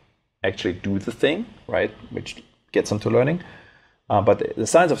like actually do the thing, right, which gets them to learning. But the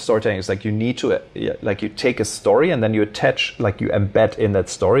science of storytelling is like you need to, like you take a story and then you attach, like you embed in that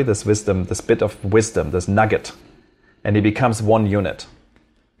story this wisdom, this bit of wisdom, this nugget, and it becomes one unit.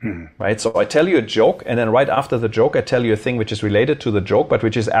 Right? So I tell you a joke, and then right after the joke, I tell you a thing which is related to the joke, but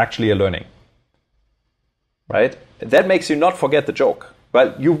which is actually a learning. Right? That makes you not forget the joke.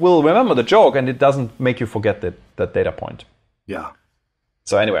 But you will remember the joke, and it doesn't make you forget that data point. Yeah.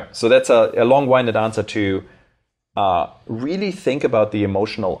 So anyway, so that's a long-winded answer to really think about the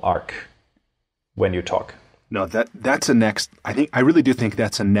emotional arc when you talk. No, that's a next. I really do think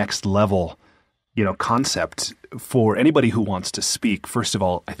that's a next level, concept for anybody who wants to speak. First of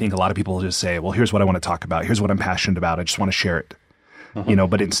all, I think a lot of people just say, well, here's what I want to talk about. Here's what I'm passionate about. I just want to share it.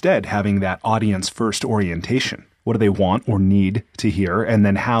 But instead having that audience first orientation. What do they want or need to hear? And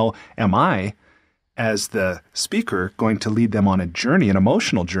then how am I, as the speaker, going to lead them on a journey, an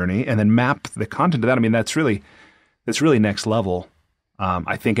emotional journey, and then map the content to that? I mean, that's really next level,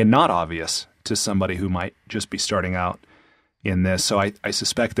 I think, and not obvious to somebody who might just be starting out in this. So I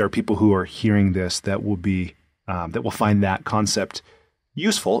suspect there are people who are hearing this that will be that will find that concept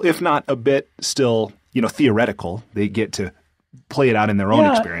useful, if not a bit still, theoretical. They get to play it out in their own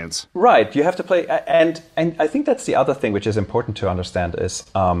experience. Right. You have to play. And I think that's the other thing which is important to understand is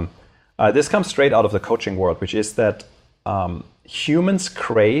this comes straight out of the coaching world, which is that humans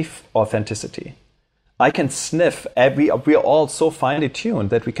crave authenticity. I can sniff. We are all so finely tuned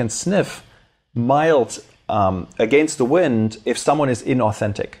that we can sniff miles against the wind if someone is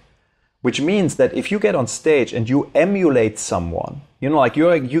inauthentic, which means that if you get on stage and you emulate someone, you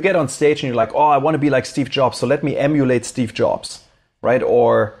get on stage and you're like, oh, I want to be like Steve Jobs, so let me emulate Steve Jobs, right?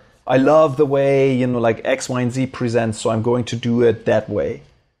 Or I love the way, like X, Y, and Z presents, so I'm going to do it that way.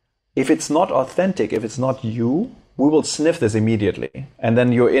 If it's not authentic, if it's not you, we will sniff this immediately. And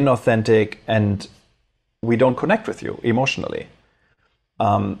then you're inauthentic and we don't connect with you emotionally.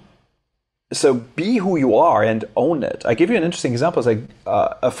 So be who you are and own it. I give you an interesting example. It's like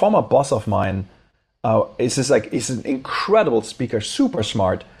a former boss of mine he's an incredible speaker, super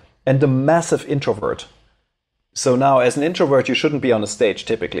smart, and a massive introvert. So now as an introvert, you shouldn't be on a stage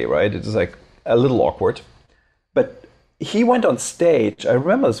typically, right? It's like a little awkward. But he went on stage, I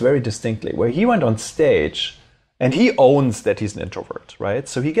remember this very distinctly, where he went on stage and he owns that he's an introvert, right?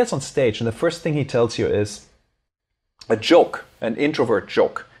 So he gets on stage and the first thing he tells you is a joke, an introvert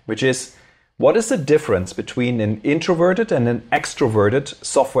joke, which is, what is the difference between an introverted and an extroverted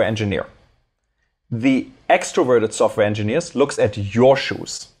software engineer? The extroverted software engineer looks at your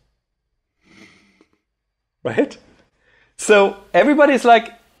shoes, right? So everybody's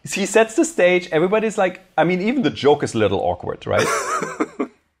like, he sets the stage, everybody's like, I mean, even the joke is a little awkward, right?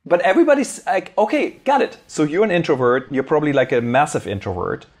 But everybody's like, okay, got it. So you're an introvert, you're probably like a massive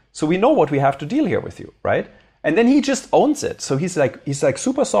introvert. So we know what we have to deal here with you, right? And then he just owns it. So he's like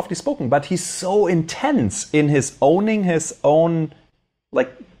super softly spoken, but he's so intense in his owning his own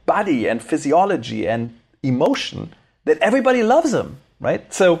like body and physiology and emotion that everybody loves him,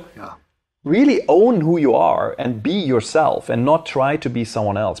 right? So really own who you are and be yourself and not try to be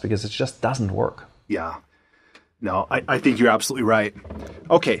someone else because it just doesn't work. Yeah. No, I think you're absolutely right.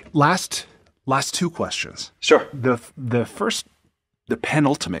 Okay, last two questions. Sure. The first, the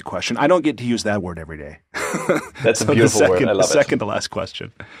penultimate question. I don't get to use that word every day. That's a beautiful word. I love it. The second to last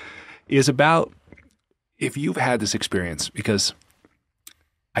question is about if you've had this experience, because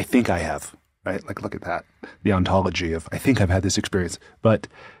I think I have, right? Like, look at that, the ontology of I think I've had this experience. But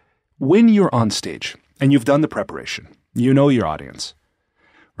when you're on stage and you've done the preparation, you know your audience,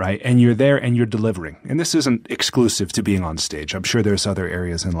 right? And you're there and you're delivering. And this isn't exclusive to being on stage. I'm sure there's other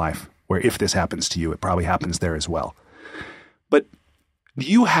areas in life where if this happens to you, it probably happens there as well. But do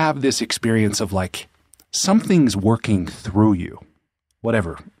you have this experience of like something's working through you,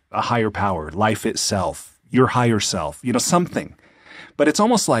 whatever, a higher power, life itself, your higher self, something. But it's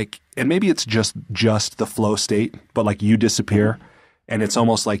almost like, and maybe it's just the flow state, but like you disappear and it's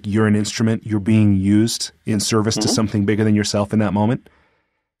almost like you're an instrument, you're being used in service to something bigger than yourself in that moment.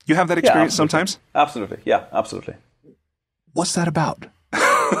 You have that experience sometimes? Absolutely. Yeah, absolutely. What's that about?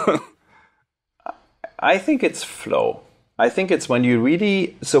 I think it's flow. I think it's when you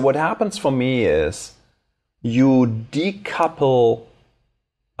really, so what happens for me is you decouple,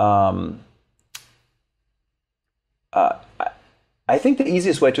 I think the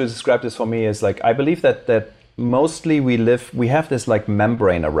easiest way to describe this for me is like, I believe that mostly we have this like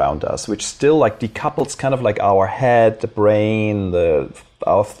membrane around us, which still like decouples kind of like our head, the brain,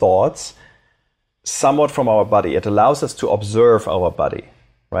 our thoughts, somewhat from our body. It allows us to observe our body,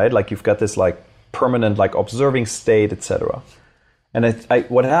 right? Like you've got this like permanent like observing state, etc. And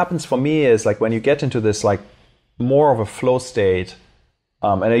what happens for me is like when you get into this like more of a flow state.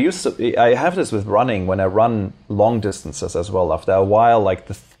 And I have this with running when I run long distances as well. After a while, like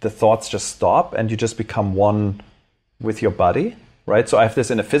the thoughts just stop and you just become one with your body, right? So I have this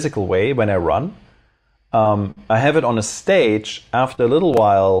in a physical way when I run. I have it on a stage after a little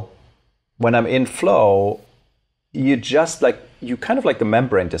while when I'm in flow, you kind of like the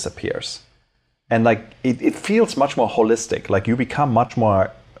membrane disappears. And like it feels much more holistic. Like you become much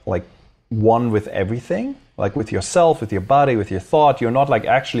more like one with everything, like with yourself, with your body, with your thought. You're not like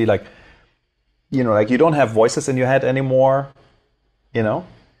actually like, like you don't have voices in your head anymore,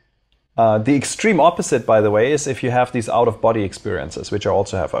 The extreme opposite, by the way, is if you have these out-of-body experiences, which I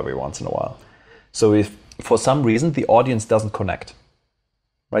also have every once in a while. So if for some reason the audience doesn't connect,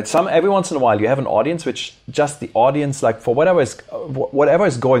 right? Every once in a while you have an audience which just the audience, like for whatever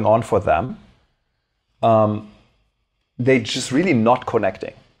is going on for them, they just really not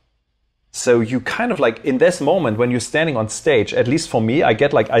connecting. So you kind of like in this moment when you're standing on stage, at least for me, I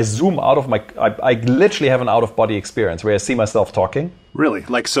get like I zoom out of I literally have an out of body experience where I see myself talking. Really?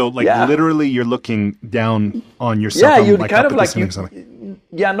 Literally you're looking down on yourself. Yeah, you kind of like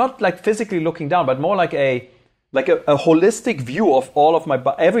not like physically looking down, but more like a holistic view of all of my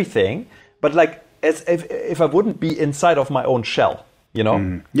everything, but like as if I wouldn't be inside of my own shell.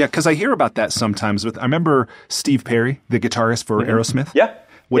 Yeah, because I hear about that sometimes. I remember Steve Perry, the guitarist for Aerosmith.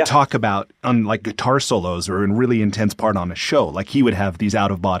 Would talk about on like guitar solos or in really intense part on a show. Like he would have these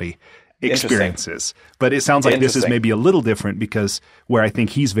out of body experiences. But it sounds like this is maybe a little different because where I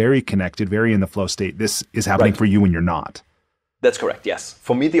think he's very connected, very in the flow state, this is happening for you when you're not. That's correct. Yes.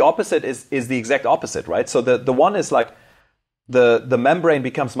 For me, the opposite is the exact opposite, right? So the one is like the membrane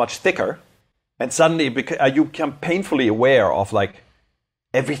becomes much thicker and suddenly you become painfully aware of like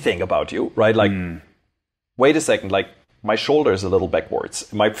everything about you, right? Like, wait a second, like, my shoulder is a little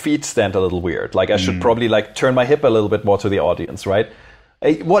backwards. My feet stand a little weird. Like I should probably like turn my hip a little bit more to the audience, right?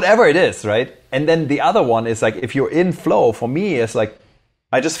 Whatever it is, right? And then the other one is like, if you're in flow, for me, it's like,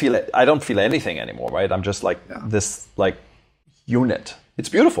 I just feel it. I don't feel anything anymore, right? I'm just like this like unit. It's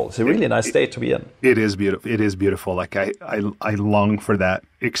beautiful. It's a really nice state to be in. It is beautiful. It is beautiful. Like I long for that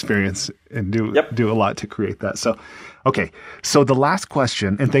experience and do a lot to create that. So, okay. So the last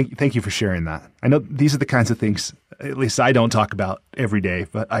question, and thank you for sharing that. I know these are the kinds of things, at least I don't talk about every day,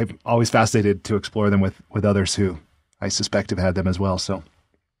 but I'm always fascinated to explore them with others who I suspect have had them as well. So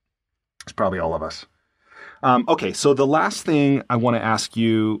it's probably all of us. Okay. So the last thing I want to ask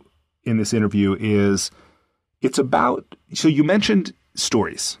you in this interview is so you mentioned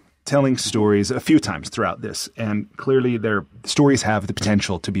stories, telling stories a few times throughout this, and clearly their stories have the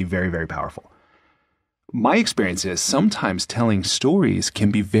potential to be very, very powerful. My experience is sometimes telling stories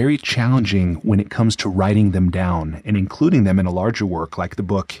can be very challenging when it comes to writing them down and including them in a larger work like the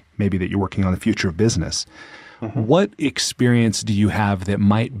book maybe that you're working on, The Future of Business. What experience do you have that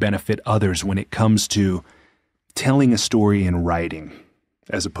might benefit others when it comes to telling a story in writing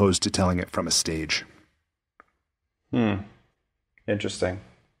as opposed to telling it from a stage? Interesting.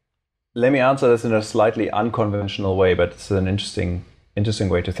 Let me answer this in a slightly unconventional way, but it's an interesting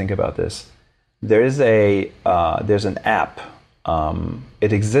way to think about this. There's an app.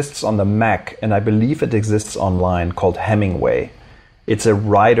 It exists on the Mac, and I believe it exists online, called Hemingway. It's a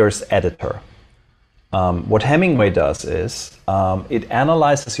writer's editor. What Hemingway does is it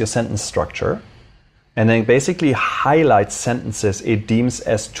analyzes your sentence structure and then basically highlights sentences it deems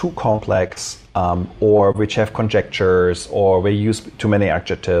as too complex or which have conjectures or where you use too many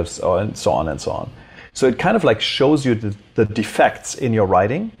adjectives and so on and so on. So it kind of like shows you the defects in your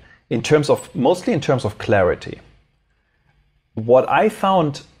writing mostly in terms of clarity. What I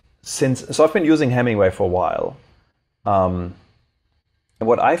found so I've been using Hemingway for a while. And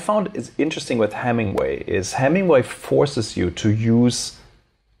what I found is interesting with Hemingway is Hemingway forces you to use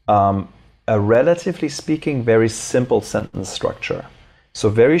a relatively speaking very simple sentence structure. So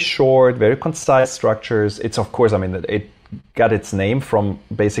very short, very concise structures. It's of course, it got its name from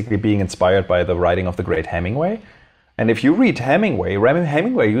basically being inspired by the writing of the great Hemingway. And if you read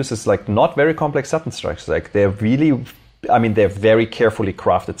Hemingway uses like not very complex sentence structures. Like they're very carefully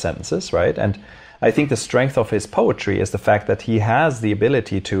crafted sentences, right? And I think the strength of his poetry is the fact that he has the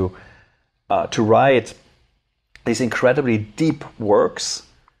ability to write these incredibly deep works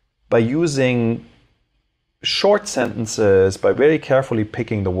by using short sentences, by very carefully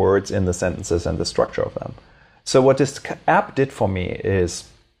picking the words in the sentences and the structure of them. So what this app did for me is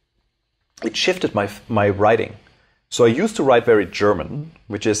it shifted my writing. So I used to write very German,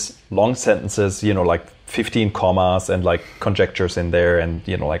 which is long sentences, like 15 commas and like conjectures in there and,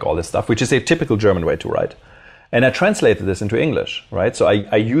 like all this stuff, which is a typical German way to write. And I translated this into English, right? So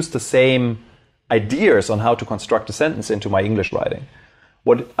I used the same ideas on how to construct a sentence into my English writing.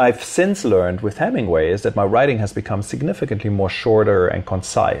 What I've since learned with Hemingway is that my writing has become significantly more shorter and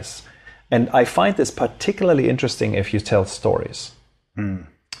concise. And I find this particularly interesting if you tell stories.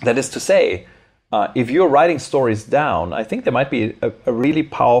 That is to say, if you're writing stories down, I think there might be a really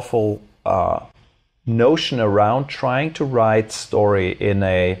powerful notion around trying to write story in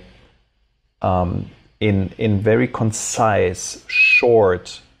a in very concise,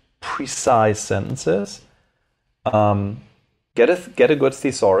 short, precise sentences. Get a good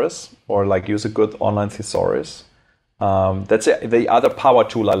thesaurus, or like use a good online thesaurus. That's the other power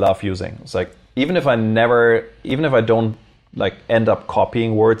tool I love using. It's like even if I don't like end up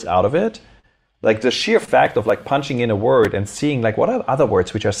copying words out of it, like the sheer fact of like punching in a word and seeing like what are other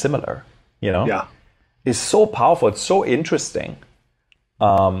words which are similar, is so powerful. It's so interesting.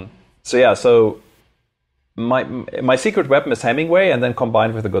 So my secret weapon is Hemingway, and then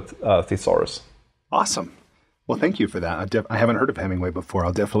combined with a good thesaurus. Awesome. Well, thank you for that. I haven't heard of Hemingway before.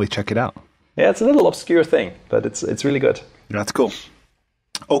 I'll definitely check it out. Yeah, it's a little obscure thing, but it's really good. That's cool.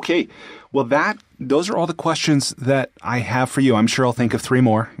 Okay. Well, those are all the questions that I have for you. I'm sure I'll think of 3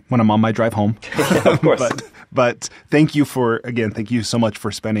 more when I'm on my drive home. Yeah, of course. but thank you so much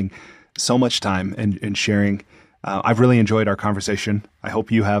for spending so much time and sharing. I've really enjoyed our conversation. I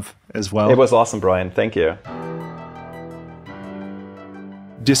hope you have as well. It was awesome, Brian. Thank you.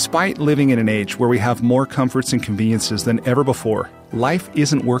 Despite living in an age where we have more comforts and conveniences than ever before, life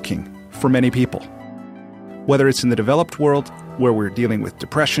isn't working for many people. Whether it's in the developed world, where we're dealing with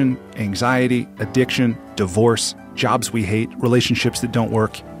depression, anxiety, addiction, divorce, jobs we hate, relationships that don't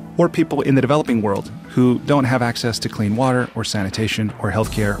work, or people in the developing world who don't have access to clean water or sanitation or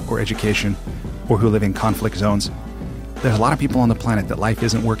healthcare or education, or who live in conflict zones, there's a lot of people on the planet that life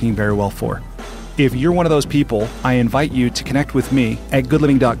isn't working very well for. If you're one of those people, I invite you to connect with me at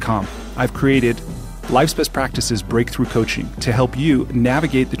goodliving.com. I've created Life's Best Practices Breakthrough Coaching to help you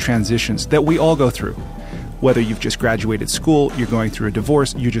navigate the transitions that we all go through. Whether you've just graduated school, you're going through a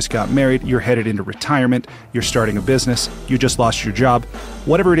divorce, you just got married, you're headed into retirement, you're starting a business, you just lost your job,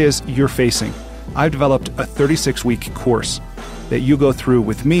 whatever it is you're facing, I've developed a 36-week course that you go through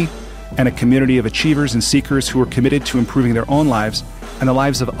with me and a community of achievers and seekers who are committed to improving their own lives and the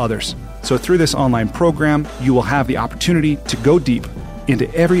lives of others. So through this online program, you will have the opportunity to go deep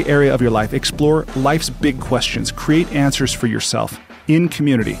into every area of your life, explore life's big questions, create answers for yourself in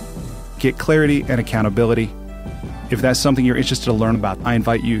community, get clarity and accountability. If that's something you're interested to learn about, I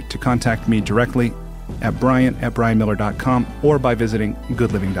invite you to contact me directly at brian@brianmiller.com or by visiting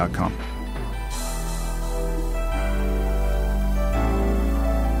goodliving.com.